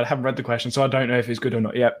question, but I haven't read the question, so I don't know if it's good or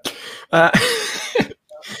not yet.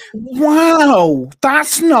 Wow,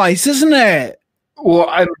 that's nice, isn't it? Well,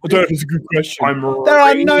 I don't know if it's a good question. I'm There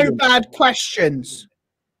are no bad questions.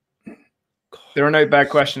 There are no bad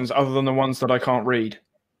questions other than the ones that I can't read.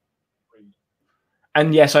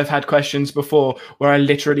 And yes, I've had questions before where I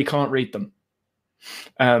literally can't read them.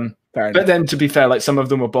 But then, to be fair, like some of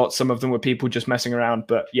them were bots, some of them were people just messing around.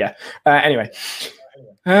 But yeah. Anyway,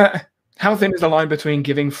 how thin is the line between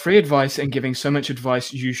giving free advice and giving so much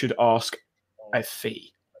advice you should ask a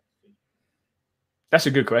fee? That's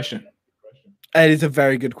a good question. It is a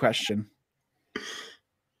very good question.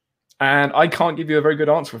 And I can't give you a very good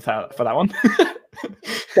answer for that one.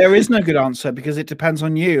 There is no good answer because it depends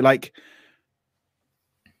on you. Like,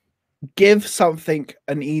 give something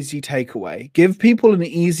an easy takeaway. Give people an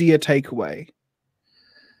easier takeaway.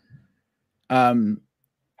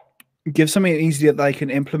 Give something easy that they can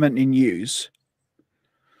implement and use.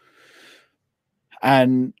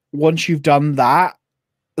 And once you've done that,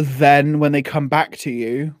 then when they come back to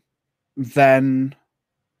you, then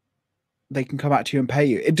they can come back to you and pay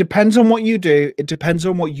you. It depends on what you do. It depends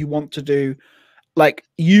on what you want to do. Like,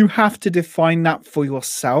 you have to define that for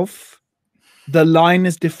yourself. The line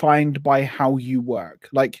is defined by how you work.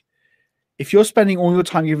 Like, if you're spending all your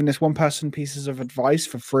time giving this one person pieces of advice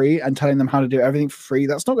for free and telling them how to do everything for free,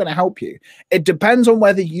 that's not going to help you. It depends on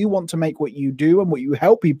whether you want to make what you do and what you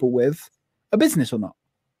help people with a business or not.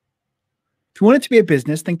 If you want it to be a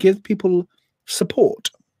business, then give people support.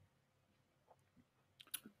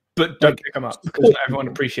 But don't pick them up because not everyone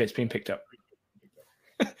appreciates being picked up.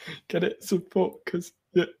 Get it? Support, because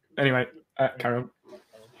yeah. Anyway, carry on.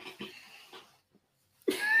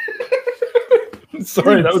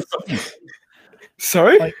 Sorry, that was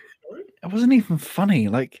sorry. Like, it wasn't even funny.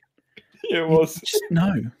 Like, it was just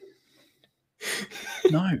no.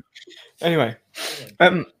 Anyway,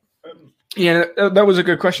 yeah, that was a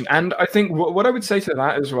good question, and I think what I would say to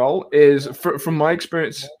that as well is, from my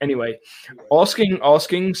experience, anyway,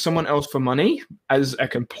 asking someone else for money as a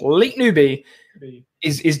complete newbie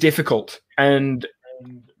is difficult, and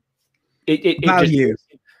it value,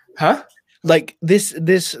 huh? Like this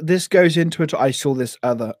goes into it. I saw this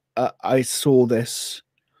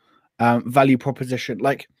value proposition.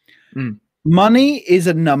 Like, money is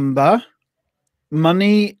a number.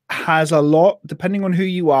 Money has a lot, depending on who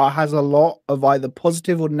you are, has a lot of either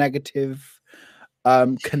positive or negative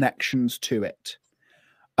connections to it.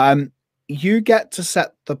 You get to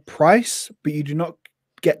set the price, but you do not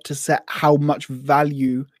get to set how much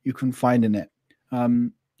value you can find in it.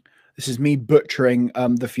 This is me butchering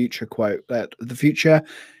the future quote. That the future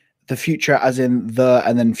as in the,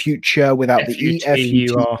 and then future without the E.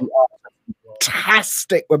 F-U-T-U-R.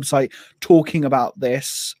 Fantastic website talking about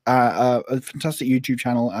this. A fantastic YouTube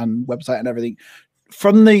channel and website and everything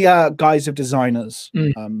from the guise of designers.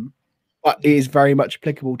 But it is very much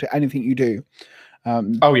applicable to anything you do.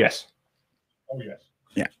 Oh yes.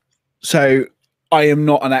 Yeah. So I am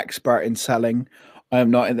not an expert in selling. I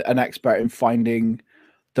am not an expert in finding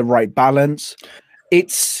the right balance.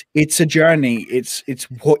 It's a journey. It's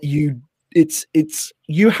what you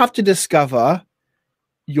have to discover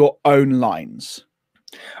your own lines.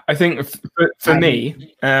 I think for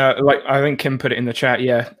me, like I think Kim put it in the chat.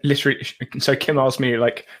 Yeah, literally. So Kim asked me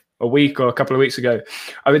like a week or a couple of weeks ago.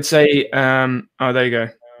 I would say, oh, there you go.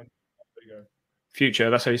 Future.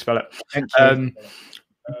 That's how you spell it. Thank you.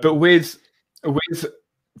 But with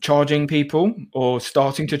charging people or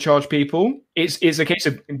starting to charge people, it's a case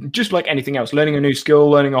of just like anything else, learning a new skill,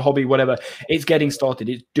 learning a hobby, whatever. It's getting started.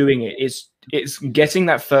 It's doing it. It's getting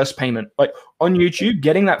that first payment. Like on YouTube,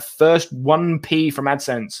 getting that first 1p from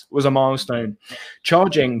AdSense was a milestone.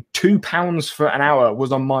 Charging £2 for an hour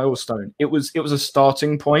was a milestone. It was a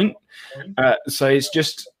starting point. So it's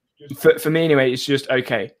just for me anyway. It's just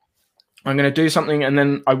okay. I'm going to do something, and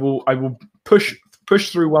then I will push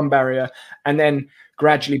through one barrier, and then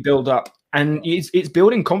gradually build up. And it's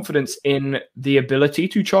building confidence in the ability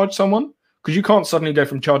to charge someone, because you can't suddenly go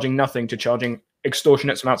from charging nothing to charging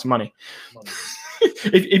extortionate amounts of money.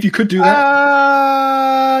 if you could do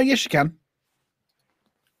that, yes, you can.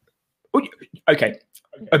 Okay,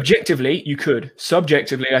 objectively you could.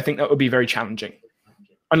 Subjectively, I think that would be very challenging,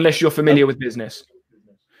 unless you're familiar with business.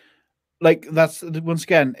 Like that's once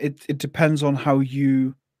again, it depends on who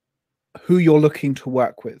you're looking to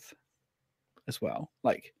work with as well.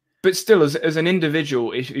 Like, but still, as an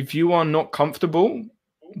individual, if you are not comfortable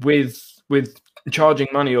with with charging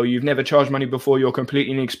money, or you've never charged money before, you're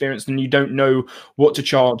completely inexperienced and you don't know what to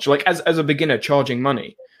charge. Like as a beginner charging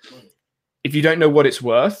money, if you don't know what it's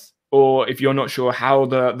worth, or if you're not sure how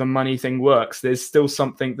the money thing works, there's still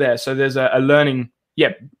something there. So there's a learning.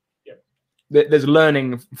 Yeah, there's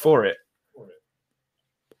learning for it.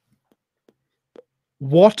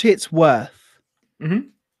 What it's worth. Mm-hmm.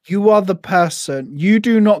 You are the person. You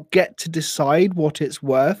do not get to decide what it's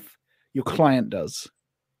worth. Your client does.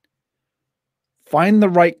 Find the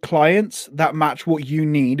right clients that match what you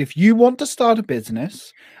need. If you want to start a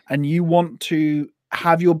business and you want to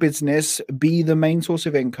have your business be the main source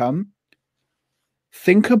of income,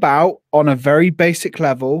 think about, on a very basic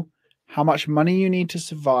level, how much money you need to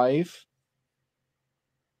survive,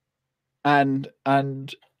 and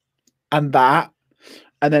that,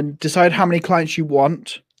 and then decide how many clients you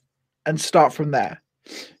want and start from there.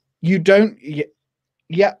 You don't.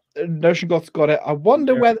 Yeah, Notion Goth's got it. I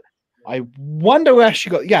wonder where she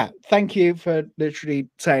got. Yeah, thank you for literally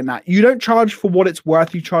saying that. You don't charge for what it's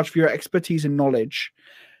worth. You charge for your expertise and knowledge,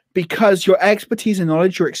 because your expertise and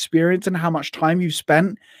knowledge, your experience, and how much time you've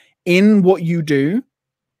spent in what you do,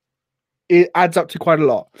 it adds up to quite a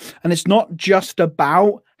lot. And it's not just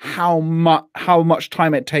about how much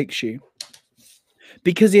time it takes you.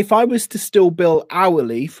 Because if I was to still bill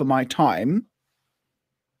hourly for my time,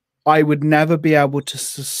 I would never be able to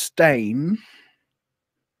sustain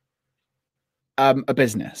a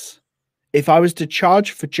business. If I was to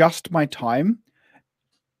charge for just my time,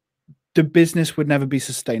 the business would never be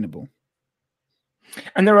sustainable.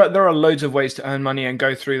 And there are loads of ways to earn money and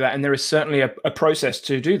go through that, and there is certainly a process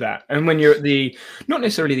to do that. And when you're at the, not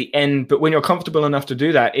necessarily the end, but when you're comfortable enough to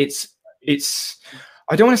do that, it's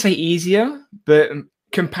I don't want to say easier, but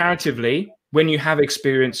comparatively, when you have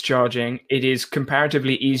experience charging, it is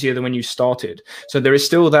comparatively easier than when you started. So there is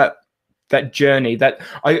still that journey. That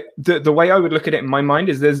the way I would look at it in my mind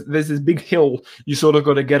is there's this big hill you sort of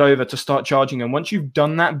got to get over to start charging, and once you've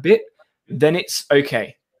done that bit, then it's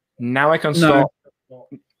okay. Now I can start.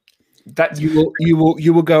 That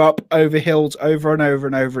you will go up over hills over and over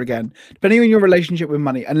and over again, depending on your relationship with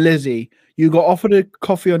money. And Lizzie, you got offered a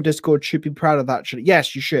coffee on Discord. Should be proud of that.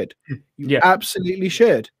 Yes, you should. You absolutely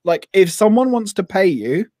should. Like, if someone wants to pay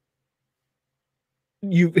you,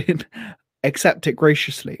 you accept it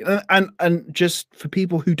graciously. And just for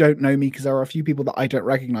people who don't know me, because there are a few people that I don't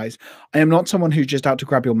recognize, I am not someone who's just out to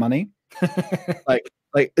grab your money.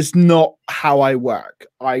 Like it's not how I work.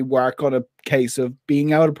 I work on a case of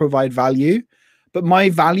being able to provide value, but my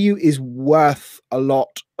value is worth a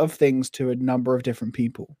lot of things to a number of different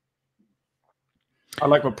people. I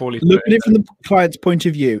like what Paulie look at it from the client's point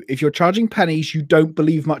of view. If you're charging pennies, you don't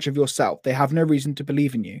believe much of yourself. They have no reason to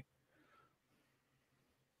believe in you.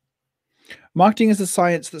 Marketing is a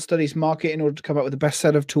science that studies market in order to come up with the best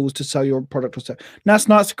set of tools to sell your product or service. That's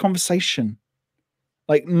not a conversation.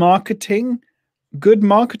 Like marketing, good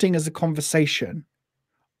marketing is a conversation.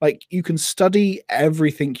 Like you can study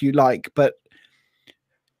everything you like, but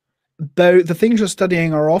though the things you're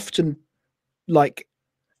studying are often like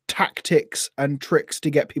tactics and tricks to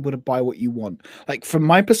get people to buy what you want. Like from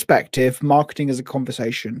my perspective, marketing is a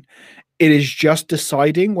conversation. It is just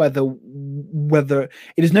deciding whether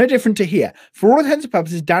it is no different to here. For all intents and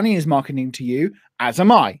purposes, Danny is marketing to you, as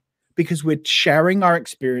am I, because we're sharing our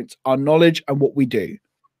experience, our knowledge, and what we do.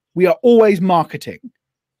 We are always marketing.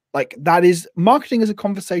 Like that is marketing is a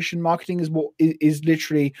conversation. Marketing is what is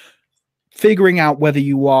literally figuring out whether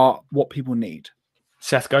you are what people need.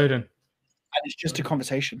 Seth Godin. And it's just a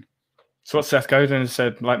conversation. It's what Seth Godin has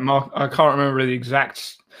said. Like I can't remember the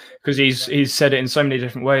exact, because he's said it in so many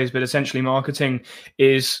different ways, but essentially marketing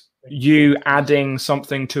is you adding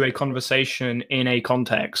something to a conversation in a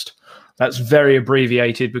context. That's very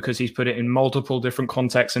abbreviated because he's put it in multiple different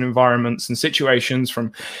contexts and environments and situations,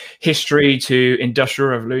 from history to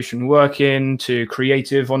industrial revolution working to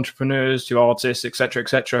creative entrepreneurs to artists, etc.,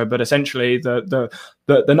 etc. But essentially the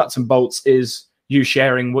nuts and bolts is you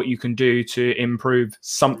sharing what you can do to improve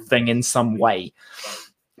something in some way.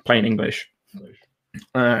 Plain English.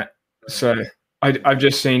 So I've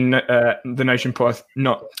just seen the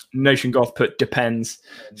Notion Goth put depends.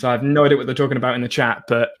 So I have no idea what they're talking about in the chat,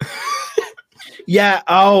 but yeah.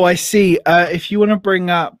 Oh, I see. If you want to bring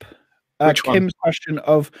up Kim's question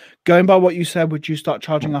of going by what you said, would you start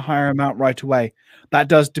charging a higher amount right away? That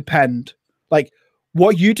does depend. Like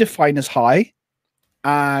what you define as high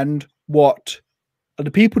and what the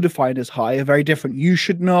people define as high are very different. You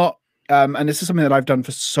should not, and this is something that I've done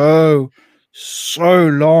for so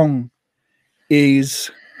long, is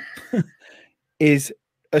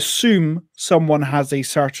assume someone has a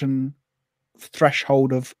certain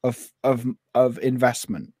threshold of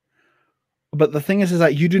investment. But the thing is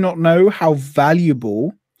that you do not know how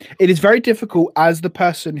valuable it is. Very difficult as the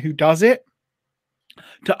person who does it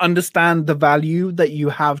to understand the value that you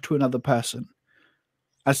have to another person.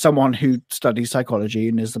 As someone who studies psychology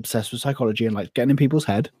and is obsessed with psychology and like getting in people's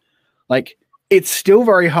head, like it's still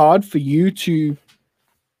very hard for you to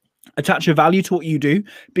attach a value to what you do,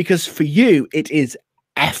 because for you it is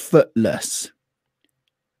effortless.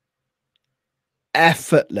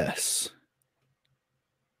 Effortless.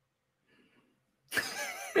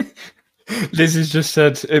 Liz has just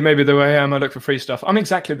said, it may be the way I am, I look for free stuff. I'm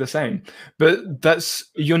exactly the same. But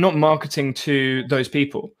you're not marketing to those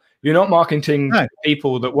people. You're not marketing to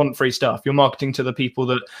people that want free stuff. You're marketing to the people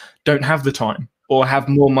that don't have the time or have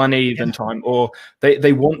more money than time, or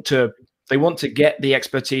they want to get the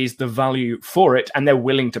expertise, the value for it, and they're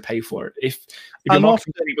willing to pay for it. If you're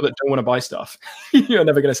marketing to people that don't want to buy stuff, you're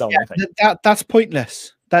never going to sell anything. That's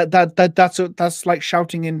pointless. That's like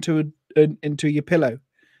shouting into your pillow.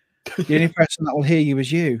 The only person that will hear you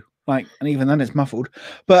is you. Like, and even then it's muffled.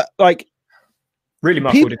 But like, really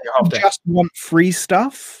muffled if you're half dead. Just want free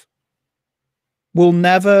stuff will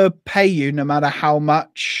never pay you, no matter how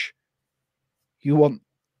much you want.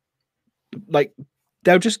 Like,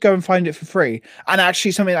 they'll just go and find it for free. And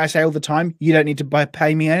actually, something that I say all the time: you don't need to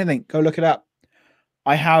pay me anything. Go look it up.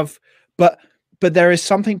 I have, but there is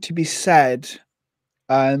something to be said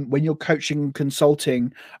when you're coaching and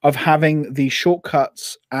consulting of having the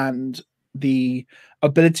shortcuts and the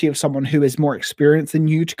ability of someone who is more experienced than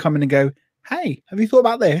you to come in and go, hey, have you thought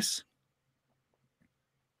about this?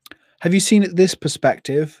 Have you seen it this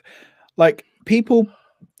perspective? Like, people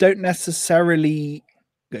don't necessarily...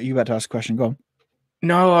 You better ask a question. Go on.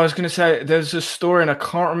 No, I was going to say there's a story, and I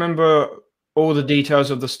can't remember all the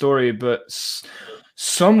details of the story, but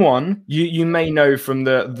someone, you may know from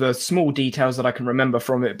the small details that I can remember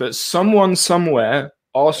from it, but someone somewhere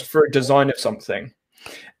asked for a design of something,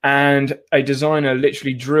 and a designer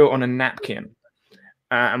literally drew it on a napkin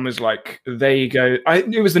and was like, there you go.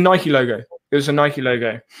 It was the Nike logo. It was a Nike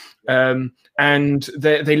logo. And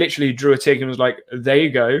they literally drew a tick and was like, there you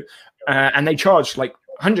go. And they charged like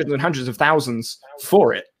hundreds and hundreds of thousands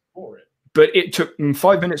for it. But it took them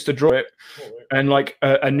 5 minutes to draw it, and like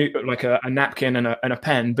a napkin and a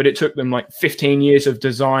pen. But it took them like 15 years of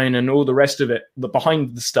design and all the rest of it, the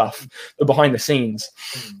behind the stuff, the behind the scenes.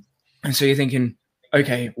 And so you're thinking,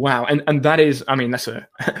 okay, wow. And that is, I mean, that's a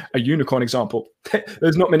unicorn example.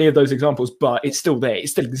 There's not many of those examples, but it's still there. It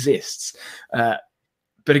still exists. But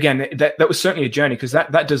again, that was certainly a journey, because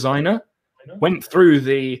that designer went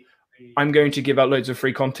through I'm going to give out loads of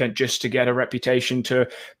free content just to get a reputation, to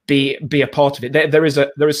be a part of it. There is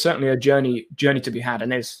certainly a journey to be had,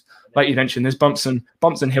 and there's, like you mentioned, there's bumps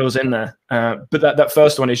and hills in there. But that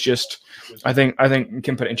first one is just, I think you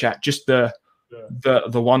can put it in chat, just the $1,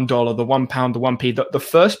 the £1, the £1, the 1p. The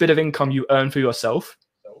first bit of income you earn for yourself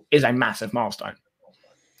is a massive milestone.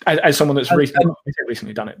 As someone that's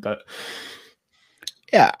recently done it, but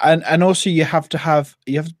yeah, and also you have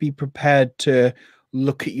to be prepared to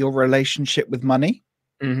look at your relationship with money,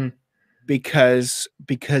 because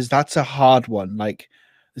that's a hard one. Like,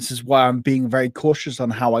 this is why I'm being very cautious on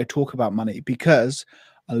how I talk about money, because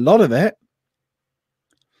a lot of it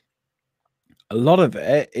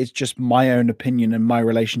is just my own opinion and my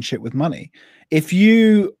relationship with money. If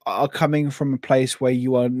you are coming from a place where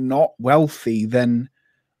you are not wealthy, then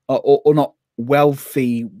or not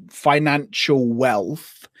wealthy, financial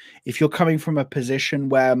wealth, if you're coming from a position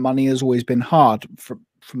where money has always been hard, from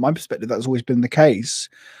my perspective, that's always been the case.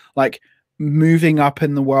 Like, moving up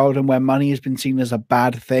in the world and where money has been seen as a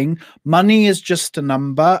bad thing, money is just a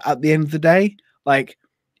number at the end of the day. Like,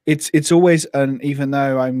 it's always, and even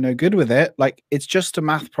though I'm no good with it, like, it's just a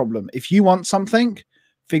math problem. If you want something,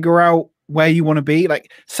 figure out where you want to be.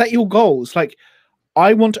 Like, set your goals. Like,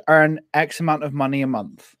 I want to earn X amount of money a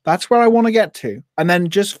month. That's where I want to get to, and then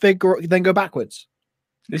just then go backwards.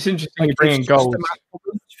 It's interesting you bring in goals.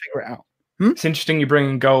 Figure it out. It's interesting you bring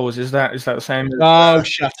in goals. Is that the same? Oh,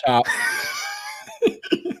 shut up!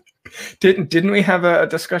 Didn't we have a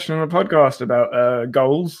discussion on a podcast about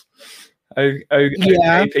goals?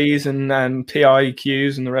 OKPs and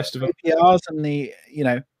PIQs and the rest of them. PRs and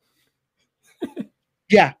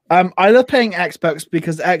Yeah, I love paying experts,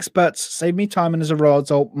 because experts save me time and as a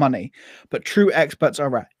result money. But true experts are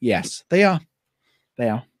rare. Yes, they are. They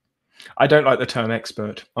are. I don't like the term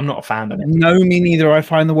expert. I'm not a fan of it. No, me neither. I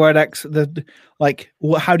find the word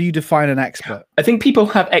how do you define an expert? I think people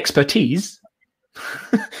have expertise.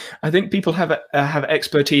 I think people have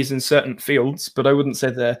expertise in certain fields, but I wouldn't say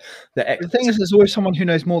they're experts. The thing is, there's always someone who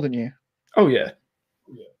knows more than you. Oh yeah,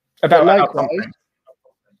 about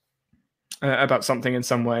something in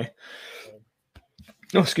some way.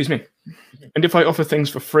 Oh, excuse me. And if I offer things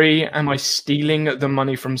for free, am I stealing the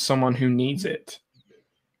money from someone who needs it?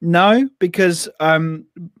 No, because the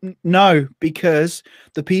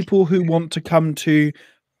people who want to come to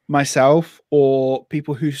myself or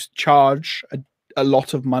people who charge a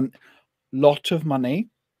lot of money,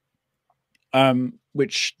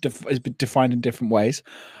 which is defined in different ways,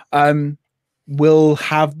 will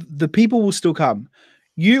have the people will still come.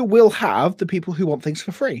 You will have the people who want things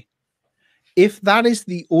for free. If that is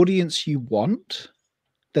the audience you want,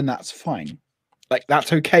 then that's fine. Like,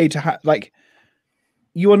 that's okay to have. Like,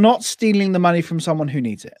 you are not stealing the money from someone who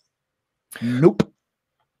needs it. Nope.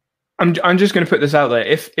 I'm just going to put this out there.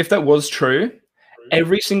 If that was true,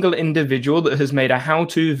 every single individual that has made a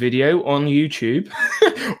how-to video on YouTube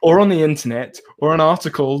or on the internet or an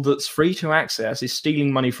article that's free to access is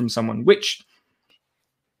stealing money from someone, which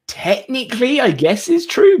technically I guess is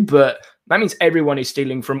true, but that means everyone is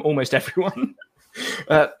stealing from almost everyone.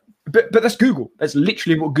 But that's Google. That's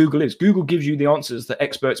literally what Google is. Google gives you the answers that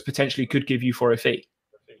experts potentially could give you for a fee.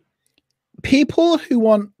 People who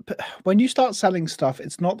want, when you start selling stuff,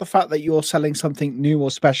 it's not the fact that you're selling something new or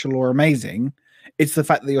special or amazing. It's the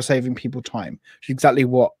fact that you're saving people time. Which is exactly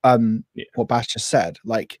what Bash just said.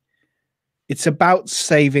 Like, it's about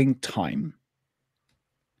saving time.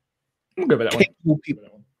 We'll go with that capable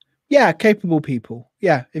people. Yeah, capable people.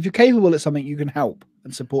 Yeah, if you're capable at something, you can help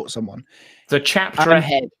and support someone. The chapter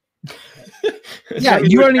ahead. Yeah,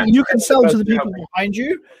 you can sell to the people behind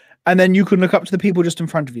you, and then you can look up to the people just in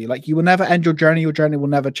front of you. Like, you will never end your journey. Your journey will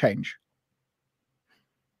never change.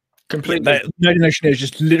 Completely. No notion is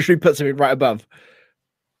just literally puts it right above.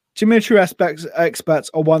 Too many true experts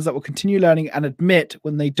are ones that will continue learning and admit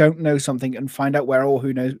when they don't know something and find out where or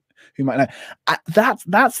who might know.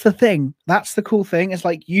 That's the thing. That's the cool thing. It's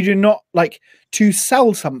like, you do not like to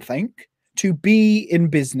sell something, to be in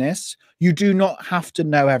business. You do not have to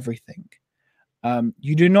know everything.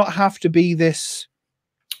 You do not have to be this.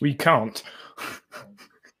 We can't.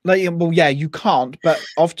 Like, well, yeah, you can't. But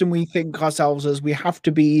often we think ourselves as we have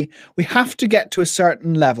to get to a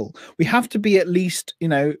certain level. We have to be at least,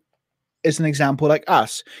 as an example, like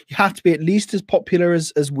us, you have to be at least as popular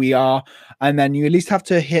as we are. And then you at least have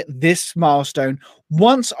to hit this milestone.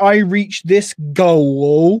 Once I reach this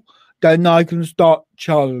goal, then I can start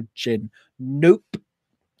charging. Nope.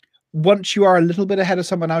 Once you are a little bit ahead of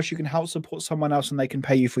someone else, you can help support someone else and they can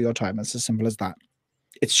pay you for your time. It's as simple as that.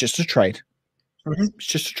 It's just a trade. It's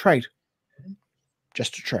just a trade.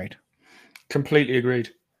 Just a trade. Completely agreed.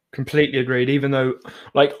 Completely agreed. Even though,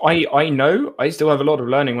 like, I know I still have a lot of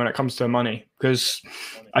learning when it comes to money, because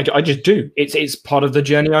I just do. It's part of the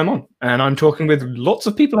journey I'm on, and I'm talking with lots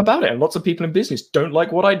of people about it, and lots of people in business don't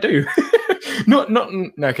like what I do. not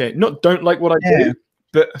don't like what I do,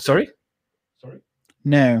 but sorry.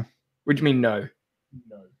 No. What do you mean no?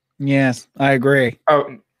 Yes, I agree.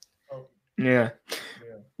 Oh, yeah.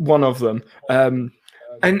 One of them. And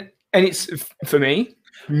it's, for me,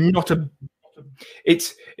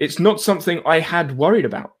 it's not something I had worried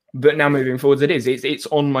about, but now moving forwards it is. It's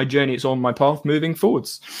on my journey, it's on my path moving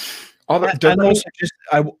forwards. And also, just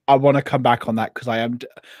I want to come back on that, because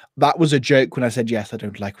that was a joke when I said, yes, I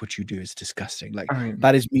don't like what you do, it's disgusting. Like,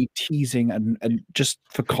 that is me teasing and just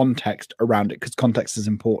for context around it, because context is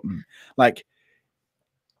important. Like,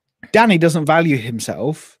 Danny doesn't value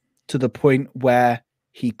himself to the point where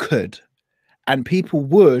he could, and people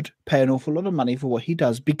would pay an awful lot of money for what he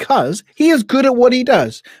does because he is good at what he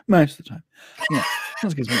does most of the time. Yeah,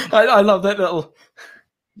 I love that little.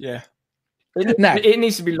 Yeah. It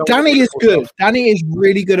needs to be long. Danny is good. Danny is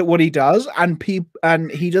really good at what he does, and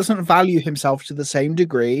he doesn't value himself to the same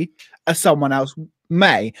degree as someone else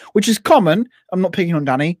may, which is common. I'm not picking on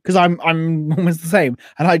Danny, because I'm almost the same,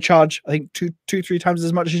 and I charge, I think, 2-3 times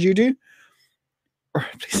as much as you do. Or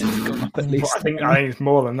at least I think it's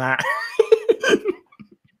more than that.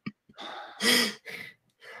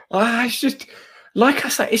 It's just, like I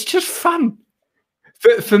say, it's just fun.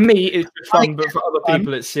 For me, it's fun, but for other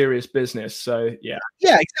people, it's serious business. So yeah,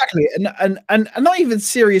 exactly, and not even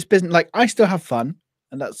serious business. Like, I still have fun,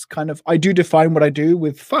 and that's kind of, I do define what I do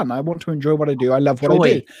with fun. I want to enjoy what I do. I love what I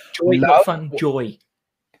do. Joy, not fun. Joy.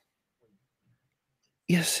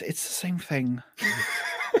 Yes, it's the same thing.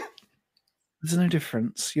 There's no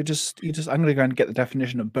difference. You just. I'm gonna go and get the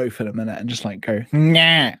definition of both in a minute and just like go.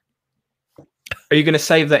 Nah. Are you gonna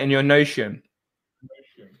save that in your Notion?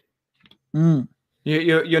 Mm.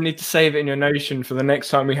 You'll need to save it in your Notion for the next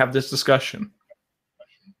time we have this discussion.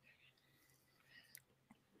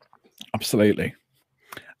 Absolutely.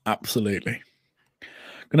 I'm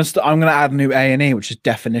gonna add a new A&E, which is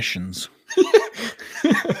definitions.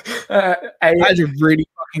 That is a really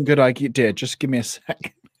fucking good idea. Just give me a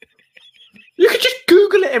sec. You could just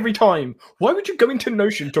Google it every time. Why would you go into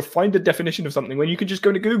Notion to find a definition of something when you could just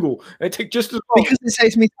go to Google? It takes just as long. Because it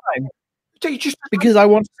saves me time. Just Because I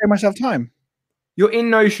want to save myself time. You're in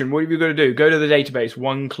Notion. What have you got to do? Go to the database,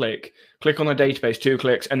 1 click. Click on the database, 2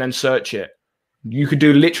 clicks, and then search it. You could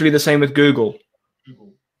do literally the same with Google.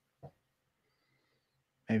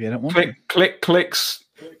 Maybe I don't want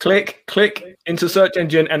click into search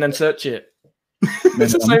engine and then search it.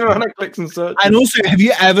 It's the same amount of clicks and search. And also, have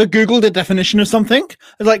you ever Googled a definition of something?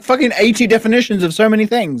 There's like fucking 80 definitions of so many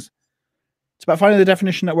things. It's about finding the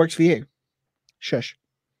definition that works for you. Shush.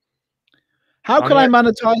 How can I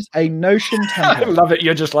monetize a Notion template? I love it.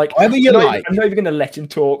 You're just like, whatever you like. I'm not even going to let him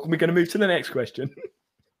talk. We're going to move to the next question.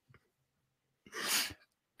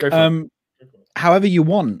 Go for it. However you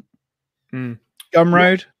want.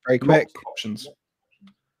 Gumroad, very quick. Options.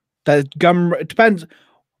 The it depends.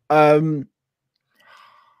 How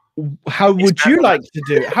would you like to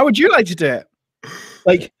do it? How would you like to do it?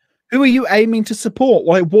 Like, who are you aiming to support?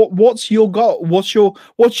 Like, what's your goal? What's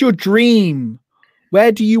your dream?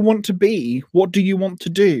 Where do you want to be? What do you want to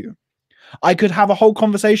do? I could have a whole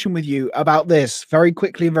conversation with you about this very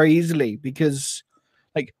quickly and very easily because,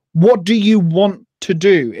 like, what do you want to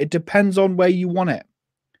do? It depends on where you want it.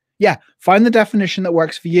 Yeah, find the definition that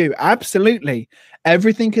works for you. Absolutely.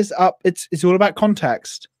 Everything is up. It's all about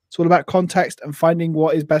context. It's all about context and finding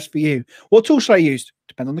what is best for you. What tool should I use?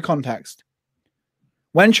 Depends on the context.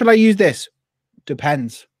 When should I use this?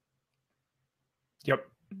 Depends. Yep.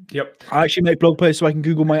 I actually make blog posts so I can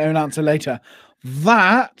Google my own answer later.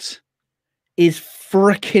 That is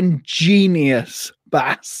freaking genius,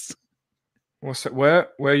 Bass. What's it? Where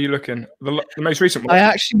are you looking? The most recent one. I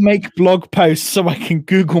actually make blog posts so I can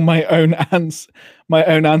Google my own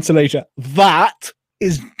answer later. That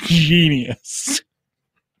is genius.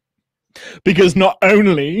 Because not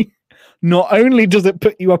only does it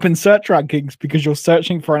put you up in search rankings because you're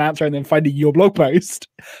searching for an answer and then finding your blog post,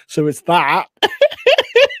 so it's that,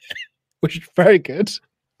 which is very good.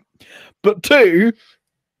 But 2,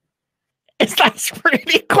 that's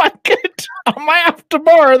really quite good. I might have to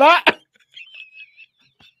borrow that.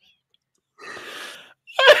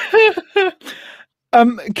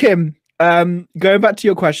 Kim, going back to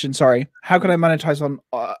your question, sorry. How can I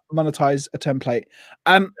monetize a template?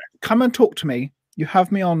 Come and talk to me. You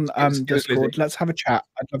have me on Discord. Let's have a chat.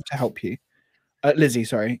 I'd love to help you. Lizzie,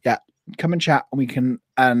 sorry. Yeah. Come and chat and we can,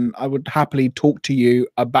 and I would happily talk to you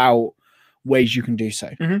about ways you can do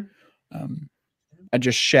so. And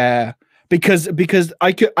just share because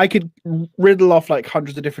I could riddle off like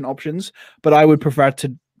hundreds of different options, but I would prefer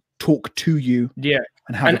to talk to you. Yeah.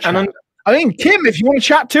 And have a chat. I mean, Kim, if you want to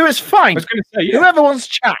chat too, it's fine. I was going to say, yeah. Whoever wants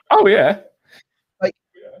to chat. Oh yeah. Like,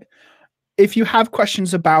 if you have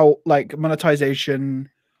questions about like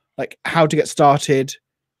monetization, like how to get started,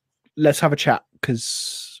 let's have a chat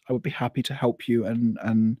because I would be happy to help you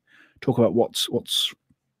and talk about what's what.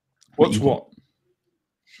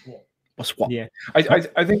 Yeah,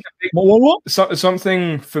 I think what?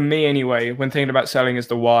 Something for me anyway when thinking about selling is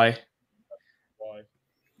the why.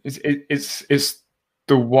 It's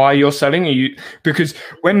the why you're selling. Because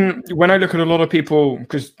when I look at a lot of people,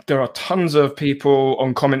 because there are tons of people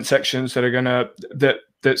on comment sections that are gonna that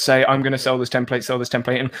say I'm gonna sell this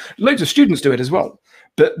template, and loads of students do it as well.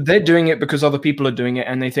 But they're doing it because other people are doing it,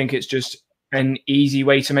 and they think it's just an easy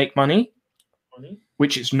way to make money,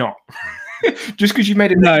 which it's not. Just because you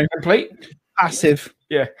made a template, passive.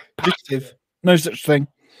 Yeah, passive. No such thing.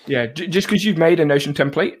 Yeah, just because you've made a Notion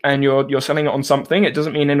template and you're selling it on something, it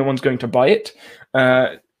doesn't mean anyone's going to buy it.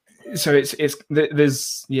 So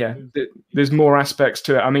there's more aspects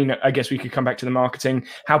to it. I mean, I guess we could come back to the marketing,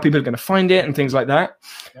 how people are going to find it and things like that.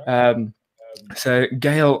 So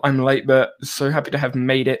Gail, I'm late, but so happy to have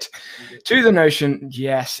made it to the Notion.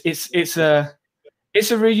 Yes, it's a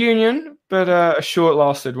reunion, but a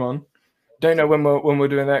short-lasted one. Don't know when we're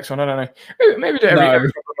doing the next one. I don't know. Maybe do it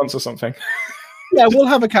every couple of months or something. Yeah, we'll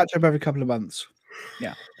have a catch up every couple of months.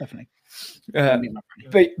 Yeah, definitely.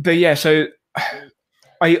 But yeah, so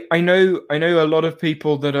I know a lot of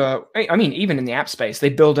people that are. I mean, even in the app space, they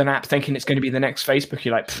build an app thinking it's going to be the next Facebook.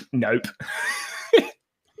 You're like, nope.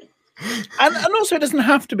 and also, it doesn't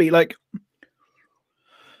have to be like.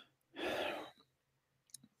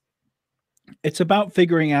 It's about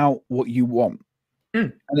figuring out what you want.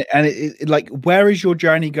 And it like, where is your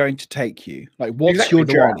journey going to take you? Like, what's your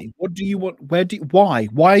journey? What do you want? Why do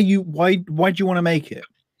you want to make it?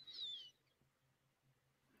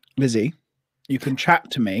 Lizzie, you can chat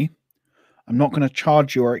to me. I'm not going to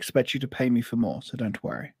charge you or expect you to pay me for more, so don't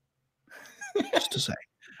worry. Just to say.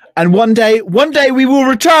 And one day we will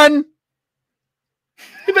return.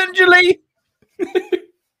 Eventually.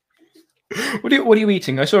 What are you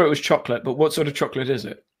eating? I saw it was chocolate, but what sort of chocolate is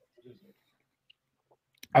it?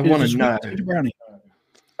 I want to know. Potato brownie.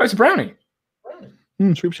 Oh, it's a brownie.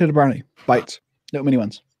 Sweet potato brownie. Bites. Little mini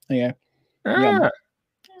ones. There you go. Yum.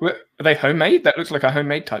 Are they homemade? That looks like a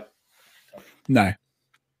homemade type. No.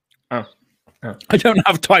 Oh. I don't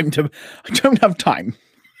have time.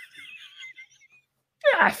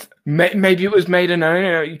 Yeah, maybe it was made and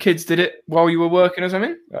your kids did it while you were working or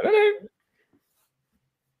something. I don't know.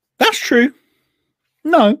 That's true.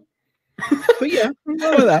 No. But yeah,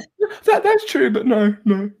 that. That's true, but no.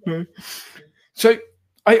 So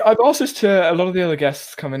I've asked this to a lot of the other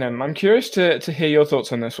guests coming in. I'm curious to hear your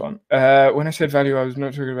thoughts on this one. When I said value, I was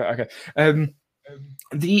not talking about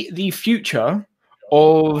the future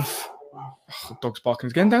of dog's barking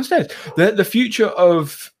again downstairs. The future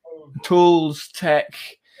of tools, tech.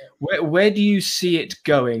 Where do you see it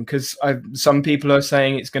going? Because some people are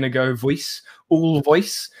saying it's going to go all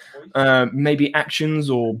voice, maybe actions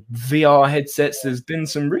or VR headsets. There's been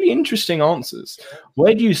some really interesting answers.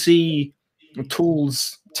 Where do you see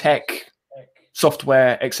tools, tech,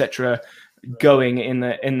 software, etc., going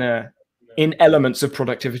in elements of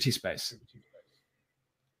productivity space?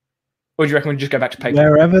 Or do you reckon we just go back to paper?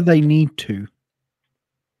 Wherever they need to.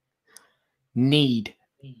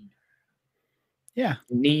 Yeah.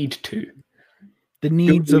 Need to. The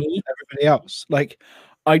needs of everybody else. Like,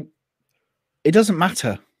 it doesn't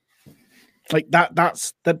matter. Like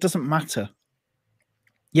that doesn't matter.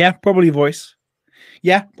 Yeah, probably voice.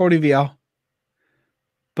 Yeah, probably VR.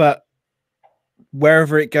 But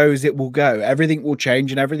wherever it goes, it will go. Everything will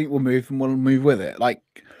change and everything will move and we'll move with it. Like,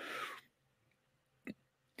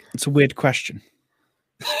 it's a weird question.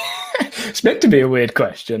 It's meant to be a weird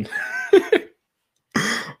question.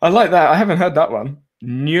 I like that. I haven't heard that one.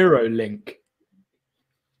 Neuralink.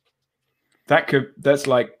 That's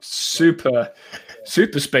like super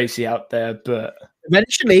spacey out there, but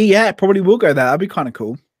eventually, yeah, it probably will go there. That'd be kind of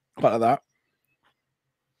cool. Quite like that.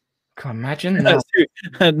 Can't imagine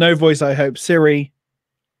that. No voice, I hope. Siri.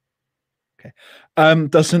 Okay.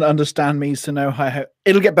 Doesn't understand me, so no, I hope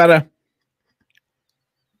it'll get better.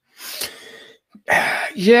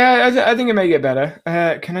 Yeah, I think it may get better.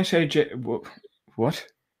 Can I say what?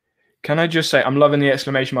 Can I just say I'm loving the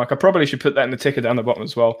exclamation mark? I probably should put that in the ticker down the bottom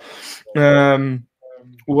as well.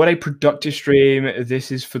 What a productive stream.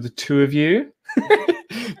 This is for the two of you.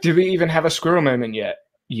 Did we even have a squirrel moment yet?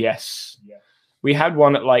 Yes. We had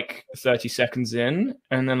one at like 30 seconds in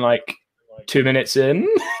and then like 2 minutes in.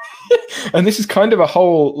 And this is kind of a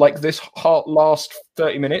whole, like this last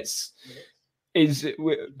 30 minutes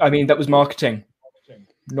that was marketing,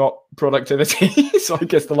 not productivity. So I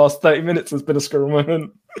guess the last 30 minutes has been a squirrel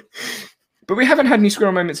moment. But we haven't had any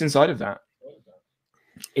squirrel moments inside of that.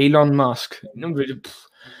 Elon Musk,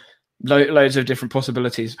 loads of different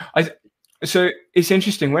possibilities. So it's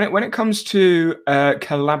interesting when it comes to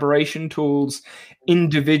collaboration tools,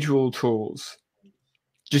 individual tools.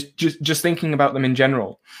 Just thinking about them in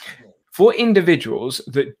general. For individuals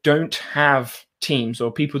that don't have teams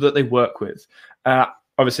or people that they work with,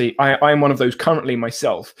 obviously I am one of those currently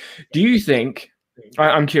myself. Do you think?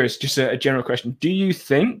 I'm curious. Just a general question. Do you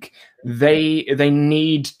think they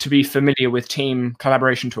need to be familiar with team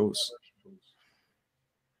collaboration tools,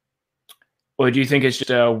 or do you think it's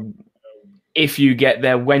just if you get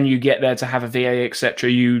there, when you get there to have a VA, etc.,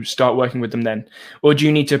 you start working with them then? Or do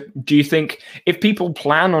you think if people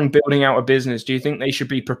plan on building out a business, do you think they should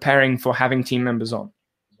be preparing for having team members on?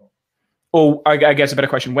 Or I guess a better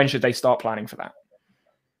question, when should they start planning for that?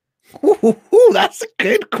 Ooh, that's a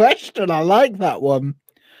good question. I like that one.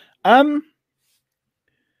 I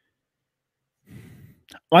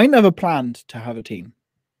never planned to have a team.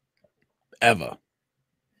 Ever.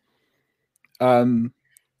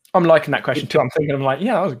 I'm liking that question too. I'm thinking, I'm like,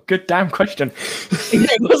 yeah, that was a good damn question.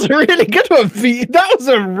 It was a really good one for you. That was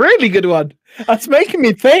a really good one. That's making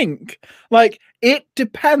me think. Like, it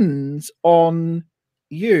depends on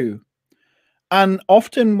you. And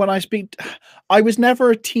often when I speak, I was never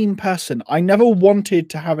a team person. I never wanted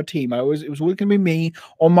to have a team. It was always going to be me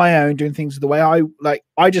on my own doing things the way I like.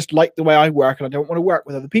 I just like the way I work, and I don't want to work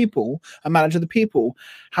with other people and manage other people.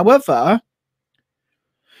 However,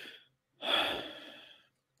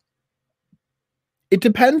 it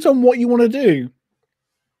depends on what you want to do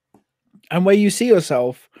and where you see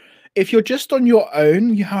yourself. If you're just on your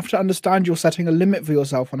own, you have to understand you're setting a limit for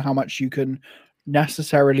yourself on how much you can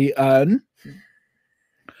necessarily earn.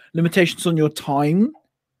 Limitations on your time.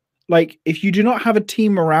 Like, if you do not have a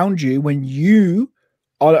team around you when you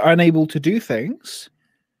are unable to do things,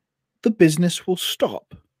 the business will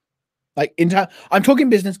stop. Like I'm talking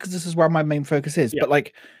business because this is where my main focus is. Yeah. But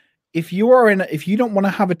like, if you don't want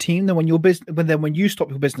to have a team, then when you stop,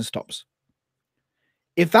 your business stops.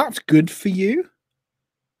 If that's good for you,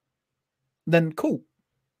 then cool.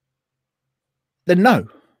 Then no.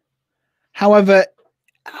 However,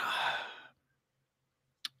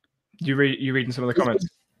 you reading some of the comments.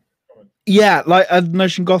 Yeah, like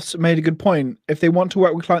Notion Goths made a good point. If they want to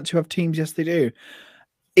work with clients who have teams, yes, they do.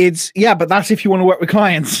 But that's if you want to work with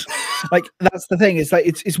clients. Like that's the thing. It's like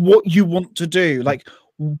it's what you want to do. Like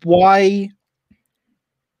why?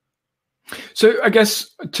 So I guess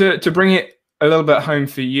to bring it a little bit home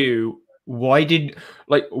for you, why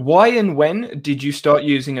and when did you start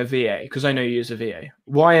using a VA? Because I know you use a VA.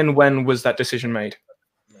 Why and when was that decision made?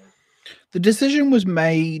 The decision was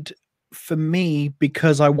made for me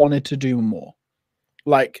because I wanted to do more.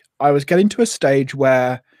 Like I was getting to a stage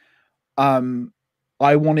where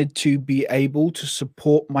I wanted to be able to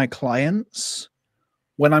support my clients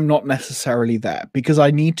when I'm not necessarily there, because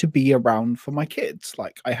I need to be around for my kids.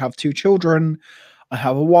 Like I have 2 children, I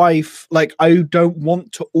have a wife. Like I don't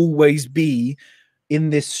want to always be in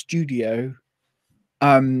this studio,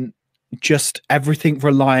 just everything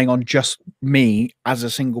relying on just me as a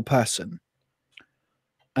single person.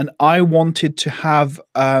 And I wanted to have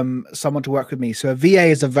someone to work with me. So a VA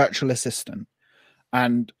is a virtual assistant,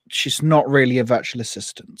 and she's not really a virtual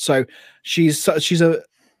assistant. So she's an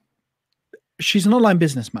online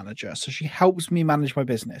business manager. So she helps me manage my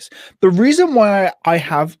business. The reason why I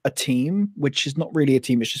have a team, which is not really a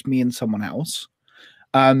team, it's just me and someone else,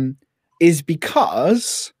 is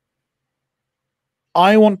because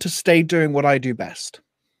I want to stay doing what I do best.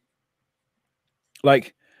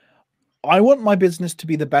 Like, I want my business to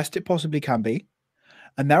be the best it possibly can be.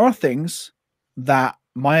 And there are things that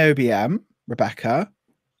my OBM, Rebecca,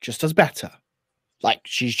 just does better. Like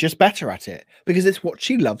she's just better at it because it's what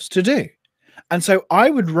she loves to do. And so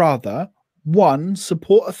I would rather, one,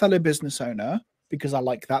 support a fellow business owner because I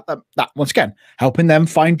like that once again, helping them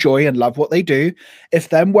find joy and love what they do. If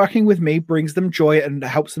them working with me brings them joy and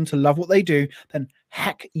helps them to love what they do, then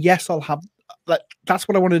heck yes, I'll have that. That's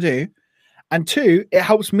what I want to do. And 2, it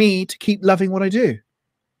helps me to keep loving what I do.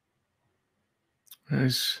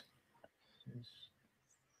 Nice.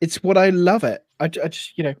 It's what I love it. I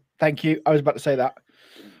just, thank you. I was about to say that.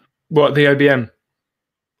 What, the OBM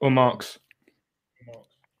or Marks?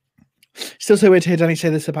 Still so weird to hear Danny say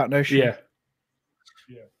this about Notion. Yeah.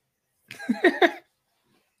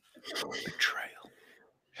 Betrayal.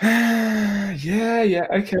 Yeah.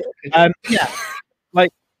 Okay. Yeah.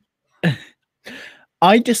 Like,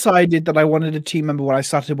 I decided that I wanted a team member when I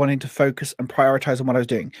started wanting to focus and prioritize on what I was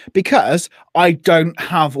doing, because I don't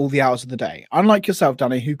have all the hours of the day. Unlike yourself,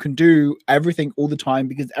 Danny, who can do everything all the time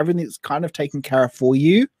because everything's kind of taken care of for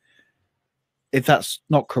you. If that's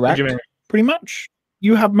not correct, pretty much.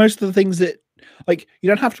 You have most of the things that, like, you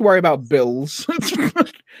don't have to worry about bills. You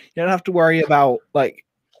don't have to worry about, like,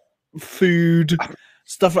 food,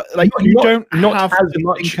 stuff like you don't have as to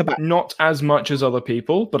much, think about. Not as much as other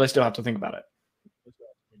people, but I still have to think about it.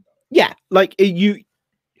 Yeah, like you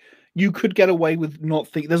could get away with not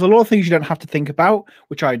think. There's a lot of things you don't have to think about,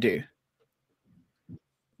 which I do.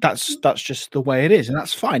 That's just the way it is, and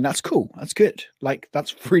that's fine. That's cool. That's good. Like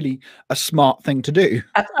that's really a smart thing to do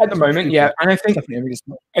at the moment. Yeah, and I think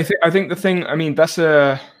the thing. I mean, that's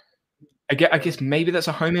I guess maybe that's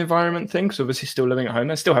a home environment thing. Because obviously, still living at home,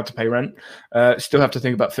 I still have to pay rent. Still have to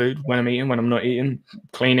think about food when I'm eating, when I'm not eating,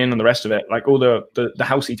 cleaning, and the rest of it. Like all the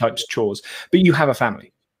housey types chores. But you have a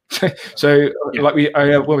family. So yeah. Like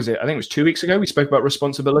what was it? I think it was 2 weeks ago. We spoke about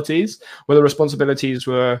responsibilities. Where the responsibilities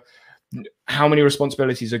were, how many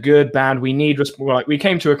responsibilities are good, bad. We need we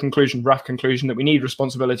came to a rough conclusion that we need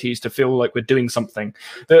responsibilities to feel like we're doing something.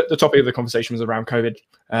 The topic of the conversation was around COVID,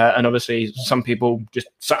 and obviously some people just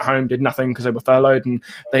sat home, did nothing because they were furloughed, and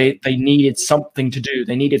they needed something to do.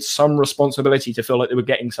 They needed some responsibility to feel like they were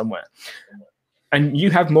getting somewhere. And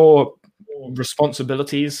you have more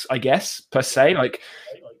responsibilities, I guess, per se, like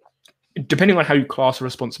depending on how you class a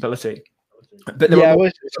responsibility. But yeah,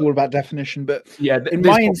 it's all about definition. But yeah, in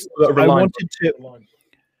my instance, I wanted to.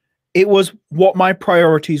 It was what my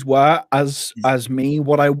priorities were as me,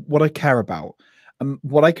 what I care about, and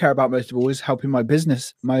what I care about most of all is helping my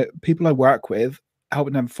business, my people I work with,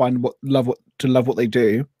 helping them find love what they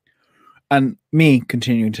do, and me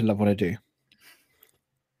continuing to love what I do.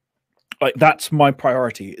 Like that's my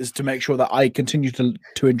priority, is to make sure that I continue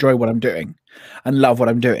to enjoy what I'm doing and love what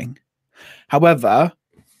I'm doing. However,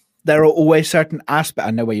 there are always certain aspects.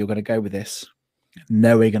 I know where you're going to go with this.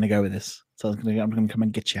 So I'm going to come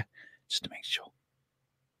and get you just to make sure.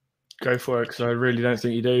 Go for it, because I really don't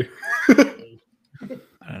think you do. I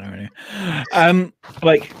don't know know.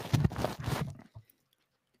 Like,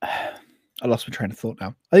 I lost my train of thought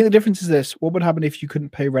now. I think the difference is this: what would happen if you couldn't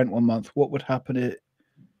pay rent 1 month? What would happen if?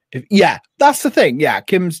 Yeah, that's the thing. Yeah,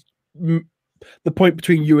 Kim's the point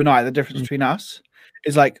between you and I. The difference between us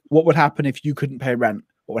is like, what would happen if you couldn't pay rent?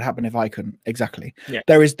 What would happen if I couldn't? Exactly. Yeah.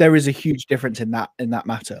 There is a huge difference in that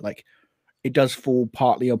matter. Like, it does fall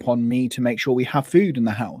partly upon me to make sure we have food in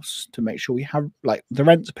the house, to make sure we have like the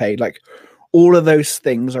rent's paid. Like, all of those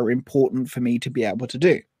things are important for me to be able to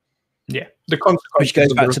do. Yeah, the consequences, which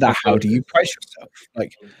goes back to that. How do you price yourself?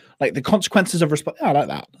 Like the consequences of I like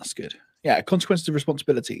that. That's good. Yeah, consequences of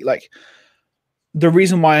responsibility. Like, the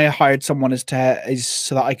reason why I hired someone is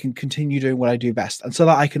so that I can continue doing what I do best, and so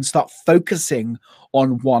that I can start focusing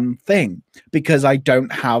on one thing, because I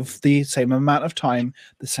don't have the same amount of time,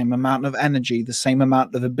 the same amount of energy, the same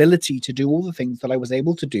amount of ability to do all the things that I was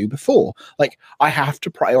able to do before. Like, I have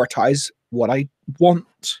to prioritize what I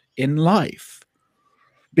want in life,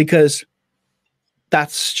 because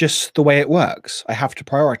that's just the way it works. I have to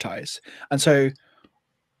prioritize. And so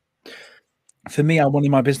for me, I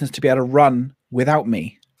wanted my business to be able to run without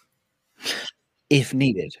me if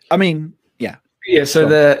needed. I mean, yeah. Yeah, so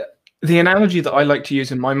the analogy that I like to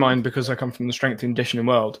use in my mind, because I come from the strength and conditioning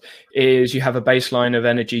world, is you have a baseline of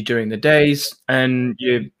energy during the days, and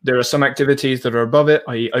there are some activities that are above it,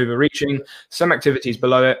 i.e. overreaching, some activities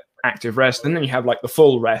below it, active rest, and then you have like the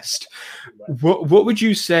full rest. What would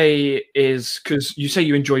you say is, because you say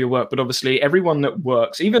you enjoy your work, but obviously everyone that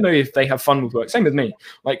works, even though if they have fun with work, same with me,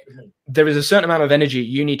 like there is a certain amount of energy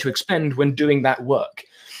you need to expend when doing that work.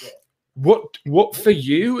 What for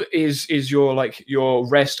you is your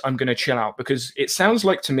rest? I'm going to chill out, because it sounds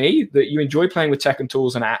like to me that you enjoy playing with tech and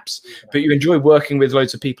tools and apps, but you enjoy working with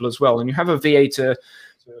loads of people as well, and you have a VA to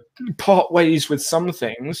part ways with some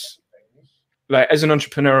things. Like, as an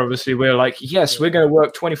entrepreneur, obviously, we're like, yes, we're going to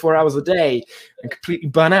work 24 hours a day and completely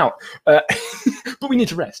burn out. But we need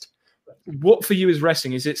to rest. What for you is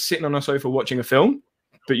resting? Is it sitting on a sofa watching a film?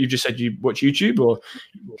 But you just said you watch YouTube, or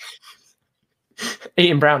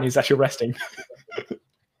eating brownies, that's your resting.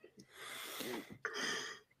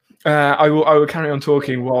 I will carry on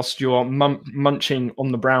talking whilst you're munching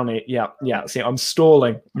on the brownie. Yeah. See, I'm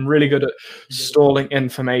stalling. I'm really good at stalling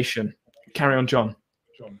information. Carry on, John.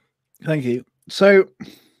 Thank you. So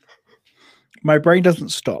my brain doesn't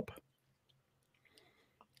stop.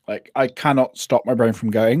 Like, I cannot stop my brain from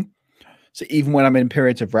going. So even when I'm in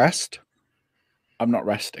periods of rest, I'm not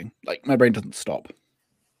resting. Like, my brain doesn't stop.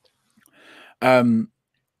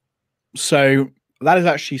 So that is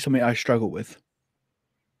actually something I struggle with.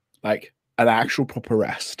 Like, an actual proper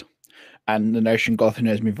rest. And the notion Goth, who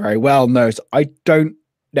knows me very well, knows I don't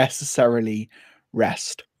necessarily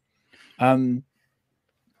rest.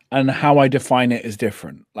 And how I define it is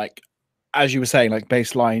different. Like, as you were saying, like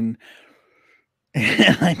baseline.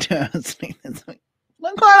 I don't sleep. It's like,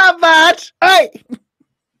 not quite that bad. Hey,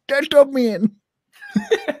 don't drop me in.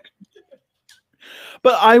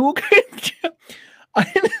 But I will.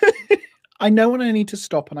 I know when I need to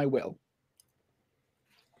stop, and I will.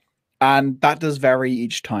 And that does vary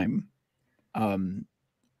each time. And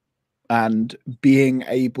being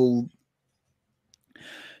able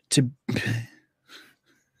to.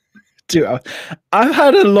 I've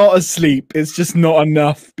had a lot of sleep. It's just not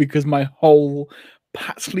enough, because my whole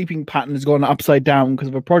sleeping pattern has gone upside down because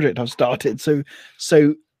of a project I've started. So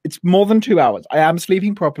it's more than 2 hours. I am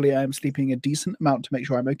sleeping properly. I am sleeping a decent amount to make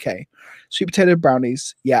sure I'm okay. Sweet potato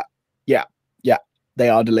brownies. Yeah. They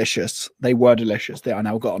are delicious. They were delicious. They are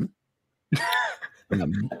now gone.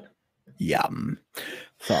 Yum.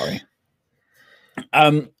 Sorry.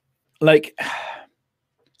 Like,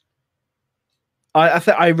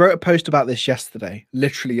 I wrote a post about this yesterday,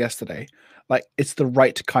 literally yesterday. Like, it's the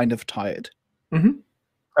right kind of tired. Mm-hmm.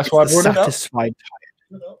 That's why I brought it up. Satisfied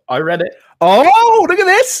tired. I read it. Oh, look at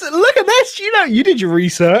this! Look at this! You did your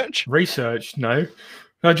research. Research? No.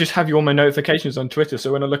 I just have you on my notifications on Twitter,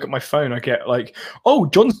 so when I look at my phone, I get like, oh,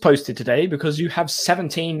 John's posted today, because you have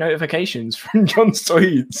 17 notifications from John's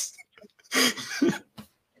tweets.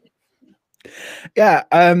 Yeah.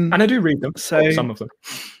 And I do read them, so some of them.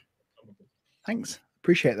 Thanks.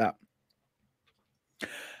 Appreciate that.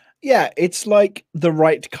 Yeah, it's like the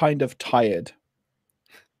right kind of tired.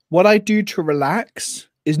 What I do to relax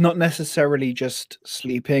is not necessarily just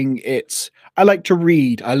sleeping. I like to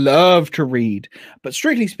read. I love to read. But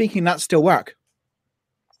strictly speaking, that's still work.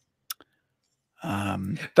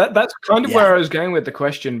 That's kind of where I was going with the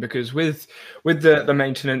question, because with the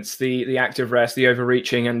maintenance, the active rest, the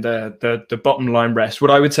overreaching, and the bottom line rest,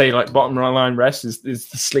 what I would say, like, bottom line rest is the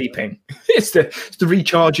sleeping. it's the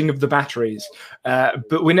recharging of the batteries.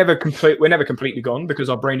 But we're never completely gone, because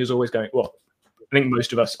our brain is always going. Well, I think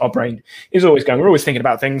most of us, our brain is always going. We're always thinking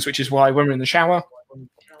about things, which is why when we're in the shower,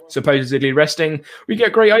 supposedly resting, we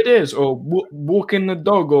get great ideas, or walking the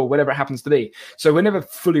dog, or whatever it happens to be. So we're never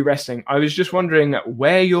fully resting. I was just wondering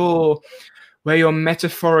where your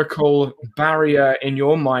metaphorical barrier in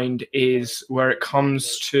your mind is, where it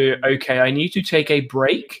comes to, okay, I need to take a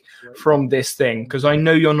break from this thing, because I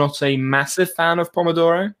know you're not a massive fan of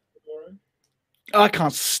Pomodoro. I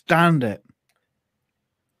can't stand it.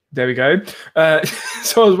 There we go.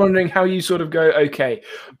 So I was wondering how you sort of go, okay,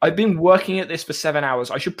 I've been working at this for 7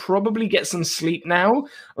 hours. I should probably get some sleep now.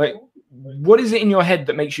 Like, what is it in your head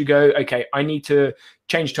that makes you go, okay, I need to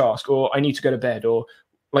change task, or I need to go to bed, or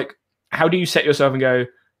like, how do you set yourself and go,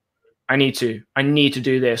 I need to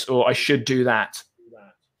do this, or I should do that?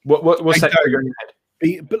 What's that trigger in your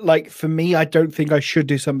head? But like, for me, I don't think I should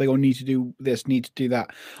do something, or need to do this, need to do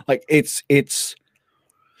that. Like, it's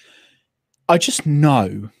I just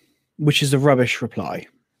know, which is a rubbish reply.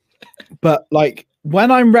 But like, when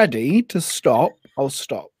I'm ready to stop, I'll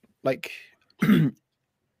stop. Like,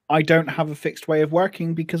 I don't have a fixed way of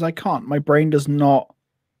working, because I can't. My brain does not.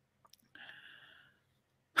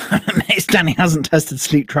 Danny hasn't tested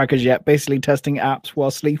sleep trackers yet. Basically testing apps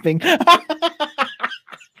while sleeping.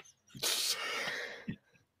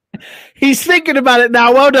 He's thinking about it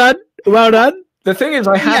now. Well done. Well done. The thing is,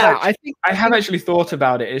 I have actually thought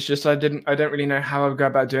about it. It's just I don't really know how I would go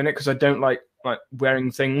about doing it, because I don't like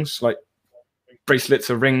wearing things like bracelets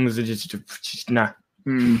or rings. Just nah.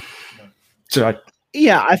 So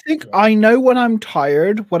I think I know when I'm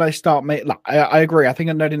tired, when I start making. Like, I agree. I think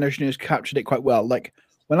Nerdy Notion has captured it quite well. Like,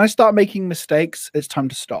 when I start making mistakes, it's time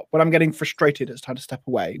to stop. When I'm getting frustrated, it's time to step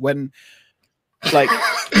away. When, like,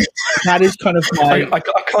 that is kind of my. I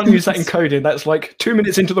can't use that in coding. That's like 2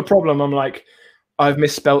 minutes into the problem. I'm like, I've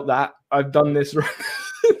misspelt that. I've done this wrong.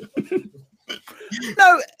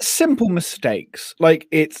 No, simple mistakes. Like,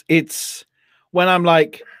 it's when I'm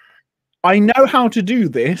like, I know how to do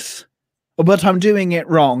this, but I'm doing it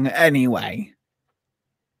wrong anyway.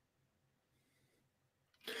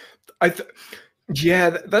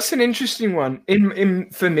 Yeah, that's an interesting one.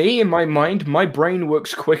 For me, in my mind, my brain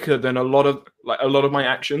works quicker than a lot of my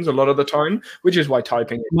actions a lot of the time, which is why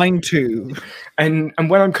typing. Mine too. And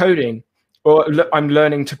when I'm coding, or I'm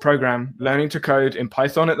learning to code in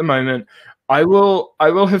Python at the moment, I will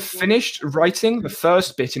have finished writing the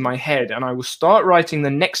first bit in my head, and I will start writing the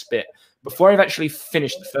next bit before I've actually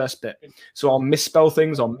finished the first bit. So I'll misspell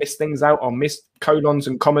things, I'll miss things out, I'll miss colons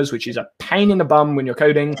and commas, which is a pain in the bum when you're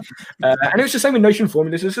coding. And it's the same with Notion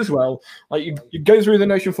formulas as well. Like, you go through the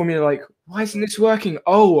Notion formula, like, why isn't this working?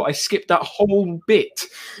 Oh, I skipped that whole bit.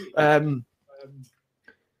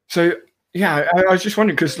 So yeah, I was just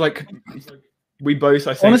wondering, because like, we both,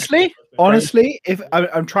 I think, honestly, if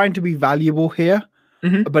I'm trying to be valuable here,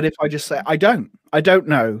 but if I just say I don't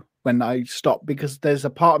know when I stop, because there's a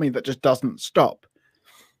part of me that just doesn't stop.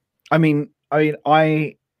 I mean, I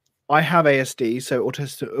have ASD, so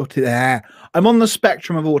autistic. I'm on the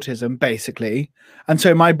spectrum of autism, basically, and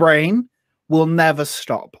so my brain will never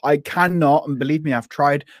stop. I cannot, and believe me, I've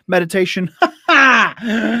tried meditation.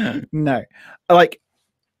 No, like,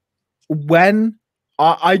 when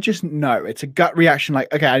I just know, it's a gut reaction.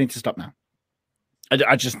 Like, okay, I need to stop now.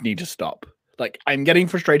 I just need to stop. Like, I'm getting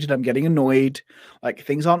frustrated. I'm getting annoyed. Like,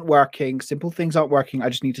 things aren't working. Simple things aren't working. I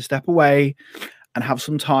just need to step away and have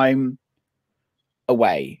some time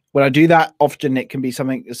away. When I do that, often it can be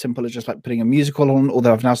something as simple as just like putting a musical on,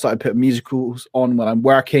 although I've now started putting musicals on when I'm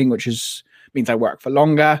working, which means I work for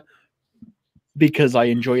longer because I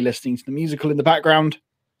enjoy listening to the musical in the background.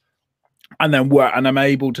 And then work, and I'm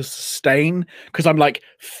able to sustain, because I'm like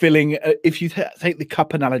filling. If you take the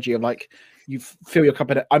cup analogy of like, you fill your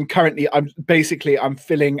cup, I'm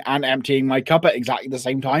filling and emptying my cup at exactly the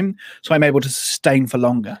same time, so I'm able to sustain for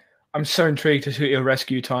longer. I'm so intrigued to see what your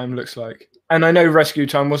rescue time looks like. And I know rescue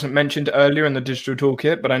time wasn't mentioned earlier in the digital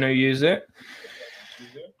toolkit, but I know you use it.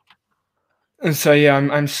 And so yeah,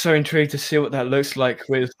 I'm so intrigued to see what that looks like. I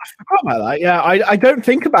forgot about that. Yeah, I don't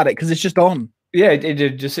think about it because it's just on. Yeah,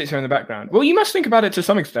 it just sits here in the background. Well, you must think about it to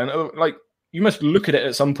some extent. Like, you must look at it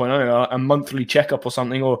at some point. I don't know, a monthly checkup or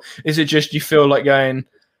something. Or is it just you feel like going,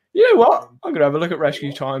 you know what? I'm gonna have a look at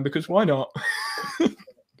rescue time, because why not?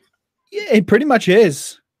 Yeah, it pretty much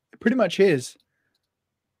is. It pretty much is.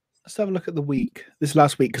 Let's have a look at the week. This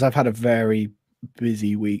last week, because I've had a very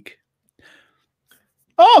busy week.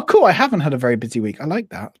 Oh, cool. I haven't had a very busy week. I like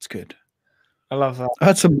that. It's good. I love that. I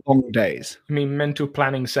had some long days. I mean, mental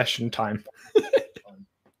planning session time.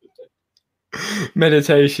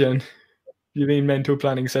 Meditation. You mean mental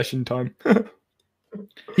planning session time?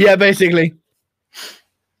 Yeah, basically.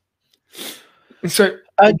 So,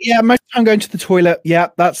 yeah, most of the time going to the toilet. Yeah,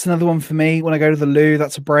 that's another one for me. When I go to the loo,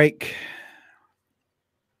 that's a break.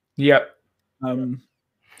 yeah.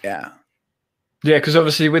 Yeah. Yeah, because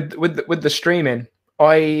obviously with the streaming,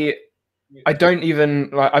 I don't even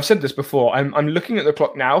like. I've said this before. I'm looking at the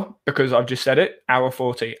clock now because I've just said it. Hour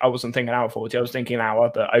 40. I wasn't thinking hour 40. I was thinking an hour,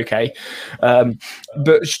 but okay.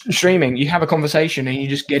 But streaming, you have a conversation and you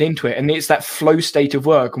just get into it, and it's that flow state of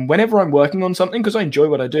work. And whenever I'm working on something, because I enjoy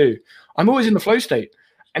what I do, I'm always in the flow state.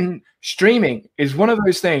 And streaming is one of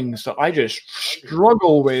those things that I just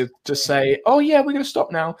struggle with to say, oh yeah, we're going to stop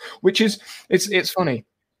now. Which is it's funny.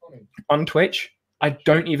 On Twitch, I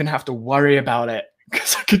don't even have to worry about it.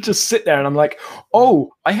 Because I could just sit there and I'm like,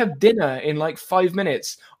 oh, I have dinner in like 5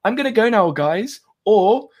 minutes. I'm going to go now, guys.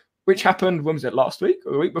 Or, which happened, when was it, last week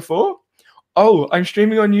or the week before? Oh, I'm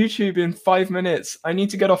streaming on YouTube in 5 minutes. I need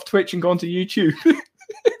to get off Twitch and go onto YouTube.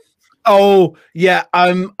 Oh, yeah.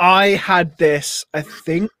 I had this, I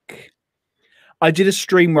think. I did a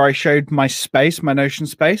stream where I showed my space, my Notion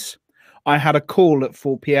space. I had a call at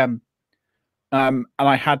 4 p.m. And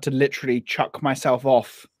I had to literally chuck myself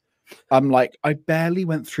off. I'm like, I barely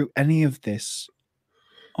went through any of this.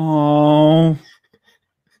 Oh,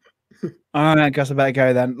 I guess I better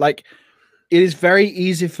go then. Like, it is very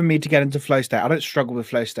easy for me to get into flow state. I don't struggle with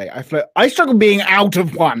flow state. I struggle being out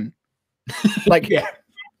of one. Like, yeah.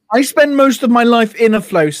 I spend most of my life in a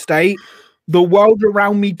flow state. The world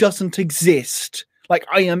around me doesn't exist. Like,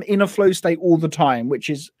 I am in a flow state all the time, which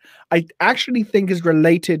is, I actually think is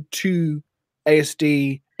related to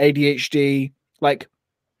ASD, ADHD. Like,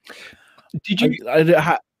 did you?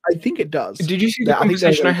 I think it does. Did you see the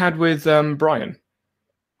conversation I had with Brian?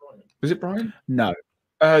 Was it Brian? No.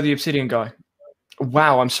 The Obsidian guy.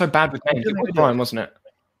 Wow, I'm so bad with names. It was Brian, wasn't it?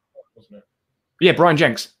 Yeah, Brian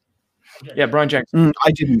Jenks. Yeah, Brian Jenks.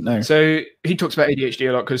 I didn't know. So he talks about ADHD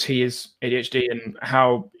a lot because he is ADHD and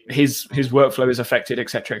how his workflow is affected,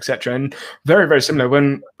 etc., etc. And very, very similar.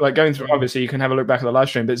 When like going through, obviously you can have a look back at the live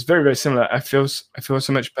stream, but it's very, very similar. I feel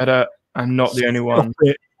so much better. I'm not the only one.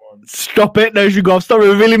 Stop it, Notion Golf. Stop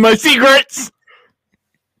revealing my secrets.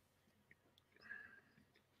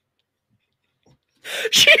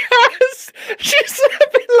 She's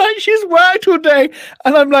been like she's worked all day,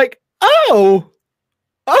 and I'm like, oh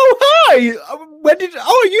hi.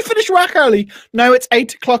 You finished work early? No, it's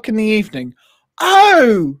 8 o'clock in the evening.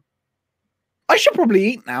 Oh, I should probably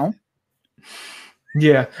eat now.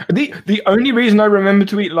 Yeah. The only reason I remember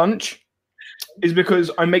to eat lunch is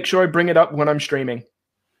because I make sure I bring it up when I'm streaming.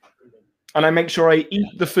 And I make sure I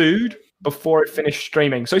eat the food before I finish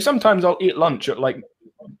streaming. So sometimes I'll eat lunch at like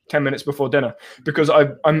 10 minutes before dinner because I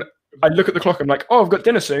look at the clock. I'm like, oh, I've got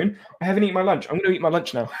dinner soon. I haven't eaten my lunch. I'm going to eat my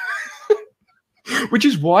lunch now. Which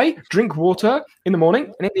is why drink water in the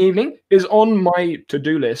morning and in the evening is on my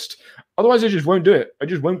to-do list. Otherwise, I just won't do it. I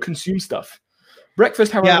just won't consume stuff.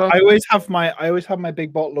 Breakfast, however. Yeah, I always have my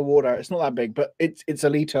big bottle of water. It's not that big, but it's a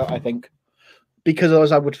liter, I think, because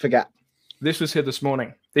otherwise I would forget. This was here this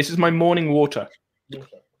morning. This is my morning water.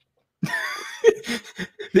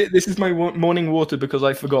 This is my morning water because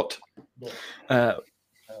I forgot. But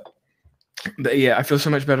yeah, I feel so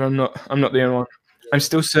much better. I'm not the only one. I'm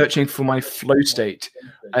still searching for my flow state.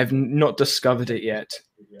 I've not discovered it yet.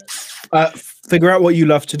 Figure out what you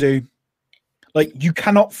love to do. Like, you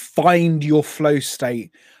cannot find your flow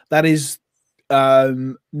state. That is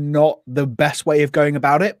not the best way of going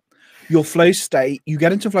about it. Your flow state, you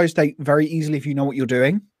get into flow state very easily if you know what you're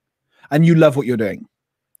doing and you love what you're doing.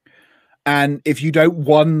 And if you don't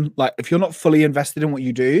if you're not fully invested in what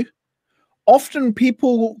you do, often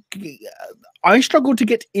I struggle to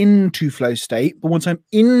get into flow state, but once I'm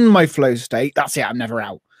in my flow state, that's it. I'm never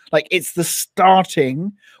out. Like, it's the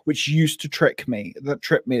starting which used to trick me.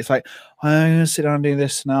 It's like, I'm gonna sit down and do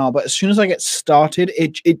this now. But as soon as I get started,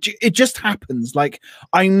 it just happens. Like,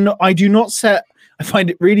 I do not set. I find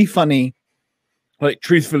it really funny. Like,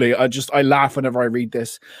 truthfully, I laugh whenever I read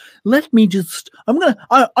this. Let me just. I'm gonna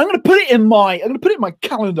put it in my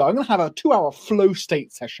calendar. I'm gonna have a 2-hour flow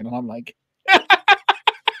state session, and I'm like,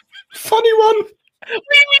 funny one. We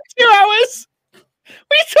need 2 hours. What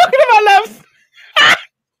are you talking about, love?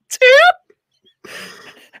 2?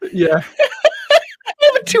 Yeah. I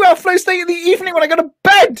have a 2-hour flow state in the evening when I go to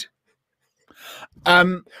bed.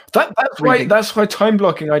 That's why time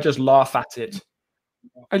blocking. I just laugh at it.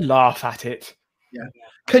 I laugh at it. Yeah.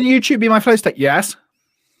 Can YouTube be my flow state? Yes.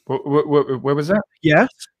 Where was that? Yes.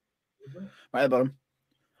 Right at the bottom.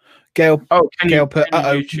 Gail. Oh, Gail put.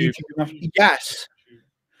 YouTube. Yes.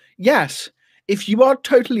 Yes. If you are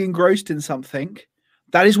totally engrossed in something,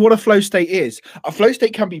 that is what a flow state is. A flow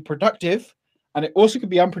state can be productive, and it also can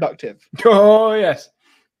be unproductive. Oh yes.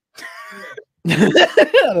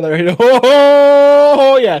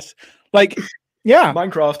 Oh yes. Like, yeah.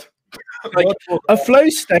 Minecraft. Like a flow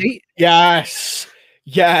state. Yes.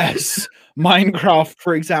 Yes. Minecraft,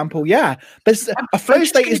 for example. Yeah. But a flow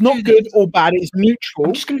state is not good or bad. It's neutral.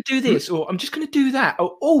 I'm just going to do this, or I'm just going to do that.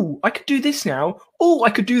 Oh, I could do this now. Oh, I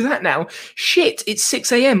could do that now. Shit, it's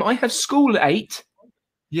 6 a.m. I have school at 8.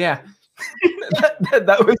 Yeah.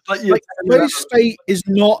 that was like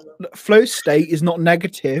flow state is not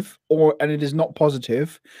negative, and it is not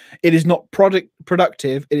positive. It is not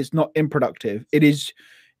productive. It is not unproductive. It is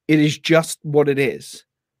just what it is.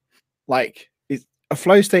 Like, a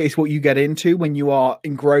flow state is what you get into when you are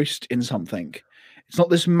engrossed in something. It's not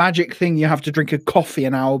this magic thing you have to drink a coffee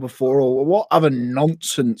an hour before, or what other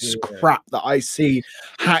nonsense crap that I see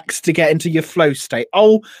hacks to get into your flow state.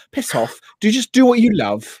 Oh, piss off. Just do what you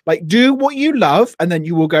love. Like, do what you love, and then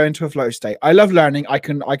you will go into a flow state. I love learning. I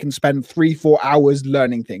can spend 3-4 hours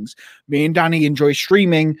learning things. Me and Danny enjoy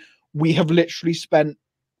streaming. We have literally spent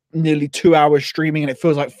nearly 2 hours streaming, and it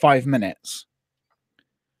feels like 5 minutes.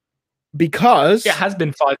 Because it has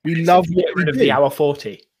been 5 minutes. We love to get rid of the hour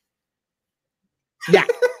 40. Yeah.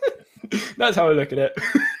 That's how I look at it.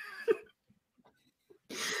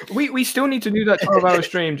 we still need to do that 12-hour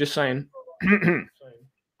stream, just saying.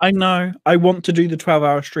 I know. I want to do the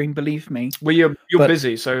 12-hour stream, believe me. Well, you're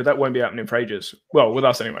busy, so that won't be happening for ages. Well, with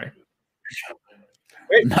us anyway.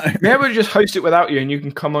 No. Maybe we'll just host it without you, and you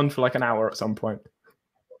can come on for like an hour at some point.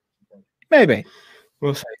 Maybe.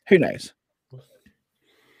 We'll see. Who knows?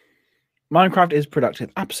 Minecraft is productive.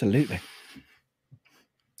 Absolutely.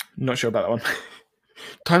 Not sure about that one.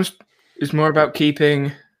 Times is more about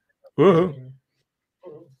keeping. Whoa.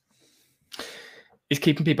 It's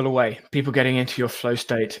keeping people away. People getting into your flow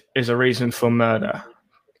state is a reason for murder.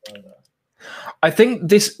 I think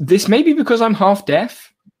this may be because I'm half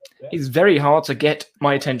deaf. It's very hard to get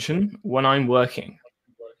my attention when I'm working.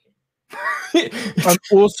 I'm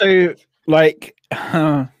also like.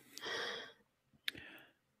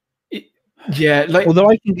 Yeah, like, although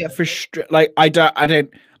I can get frustrated, like I don't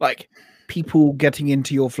like people getting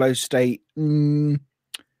into your flow state. That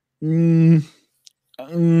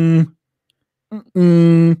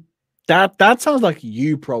sounds like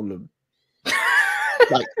you problem.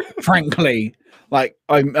 Like, frankly, like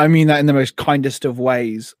I mean that in the most kindest of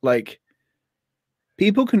ways. Like,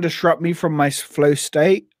 people can disrupt me from my flow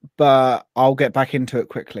state, but I'll get back into it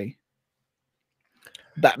quickly.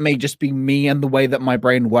 That may just be me and the way that my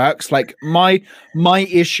brain works. Like, my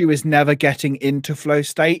issue is never getting into flow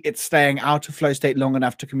state. It's staying out of flow state long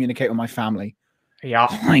enough to communicate with my family. Yeah.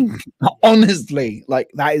 Like, honestly,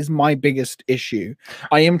 like, that is my biggest issue.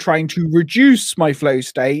 I am trying to reduce my flow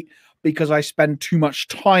state because I spend too much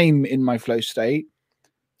time in my flow state.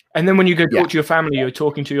 And then when you go talk to your family, you're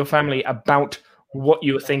talking to your family about what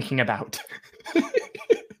you were thinking about.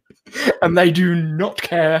 And they do not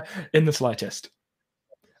care in the slightest.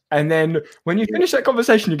 And then when you finish that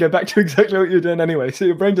conversation, you go back to exactly what you're doing anyway. So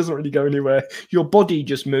your brain doesn't really go anywhere. Your body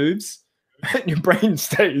just moves and your brain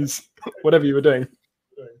stays, whatever you were doing.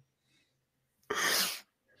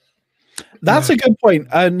 That's a good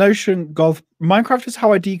point. Notion Golf. Minecraft is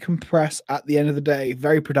how I decompress at the end of the day.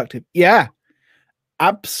 Very productive. Yeah,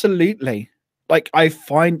 absolutely. Like, I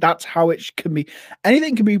find that's how it can be.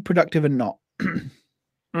 Anything can be productive and not.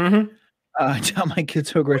 Mm-hmm. I tell my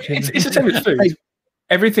kids to agree. It's the same as food.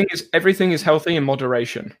 Everything is healthy in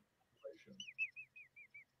moderation.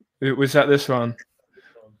 It was that this one.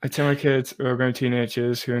 I tell my kids who are grown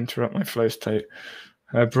teenagers who interrupt my flow state.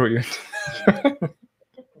 I brought you.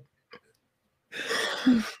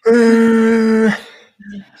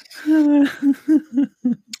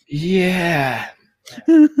 Yeah.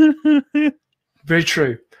 Very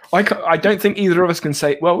true. I don't think either of us can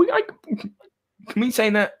say. Well, can we say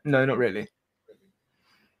that? No, not really.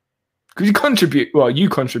 Because you contribute. Well, you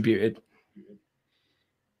contributed.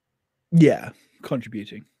 Yeah,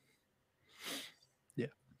 contributing. Yeah.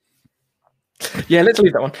 Yeah, let's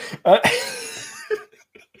leave that one.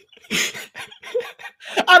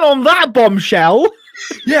 And on that bombshell.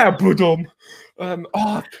 Yeah, budum.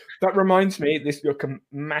 That reminds me. This is a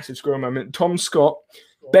massive squirrel moment. Tom Scott,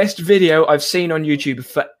 best video I've seen on YouTube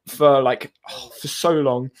for so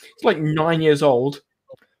long. It's like 9 years old.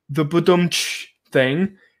 The budum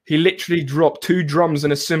thing. he literally dropped 2 drums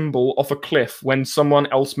and a cymbal off a cliff when someone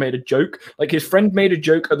else made a joke. Like his friend made a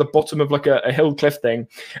joke at the bottom of like a hill cliff thing,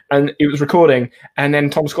 and it was recording. And then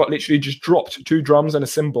Tom Scott literally just dropped 2 drums and a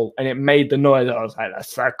cymbal, and it made the noise. I was like,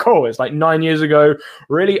 that's so cool. It's like 9 years ago,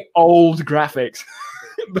 really old graphics.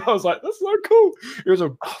 But I was like, that's so cool. It was a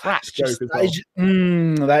crap joke as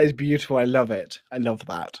well. That is beautiful. I love it. I love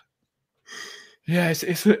that. Yeah,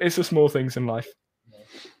 it's the small things in life.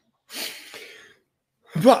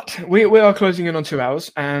 But we are closing in on 2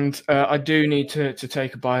 hours, and I do need to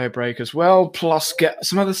take a bio break as well, plus get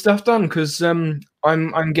some other stuff done because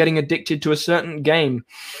I'm getting addicted to a certain game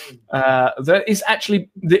that is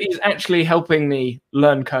actually helping me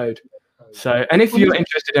learn code. So, and if you're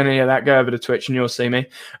interested in any of that, go over to Twitch and you'll see me.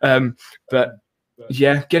 But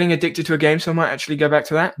yeah, getting addicted to a game, so I might actually go back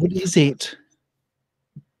to that. What is it?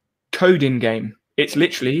 Code in game. It's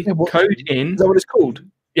literally code in. Is that what it's called?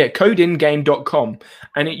 Yeah, codeingame.com.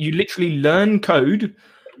 And you literally learn code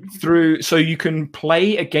through, so you can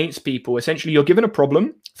play against people. Essentially, you're given a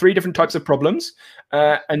problem, 3 different types of problems,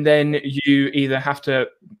 and then you either have to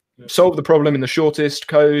solve the problem in the shortest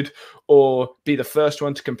code or be the first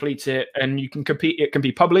one to complete it. And you can compete. It can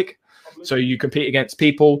be public, so you compete against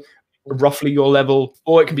people roughly your level,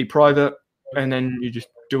 or it can be private, and then you just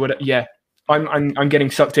do it. Yeah, I'm getting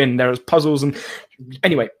sucked in. There's puzzles and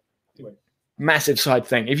anyway. Massive side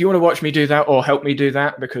thing. If you want to watch me do that or help me do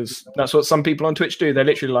that, because that's what some people on Twitch do. They're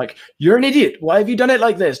literally like, "You're an idiot. Why have you done it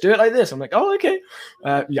like this? Do it like this." I'm like, "Oh, okay."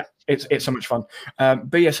 Yeah, it's so much fun.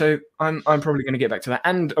 But yeah, so I'm probably going to get back to that.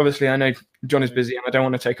 And obviously, I know John is busy, and I don't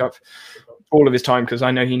want to take up all of his time because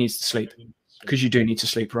I know he needs to sleep. Because you do need to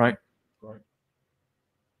sleep, right?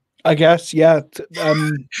 I guess, yeah.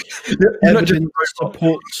 Evidence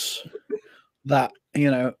supports that.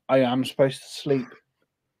 I am supposed to sleep.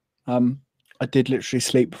 I did literally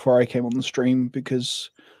sleep before I came on the stream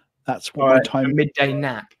because that's what my time. A midday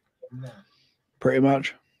nap. Pretty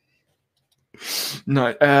much.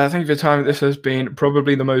 No, thank you for your time. This has been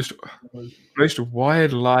probably the most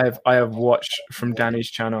wired live I have watched from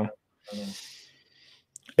Danny's channel.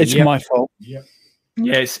 It's my fault. Yeah,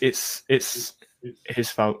 it's his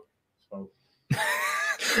fault.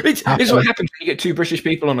 It's what happens when you get 2 British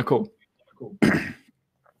people on a call.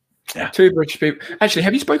 Yeah. 2 British people. Actually,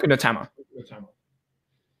 have you spoken to Tama?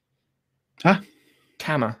 Huh?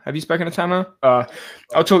 Tama. Have you spoken to Tama?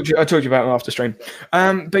 I'll talk to you about it after stream.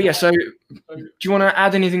 But yeah, so do you want to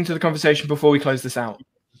add anything to the conversation before we close this out?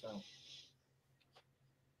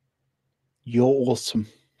 You're awesome.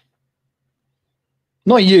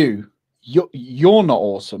 Not you. You're not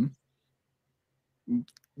awesome.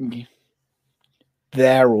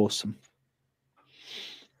 They're awesome.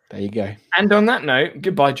 There you go. And on that note,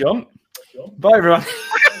 goodbye, John. Bye, everyone.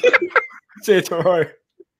 See you tomorrow.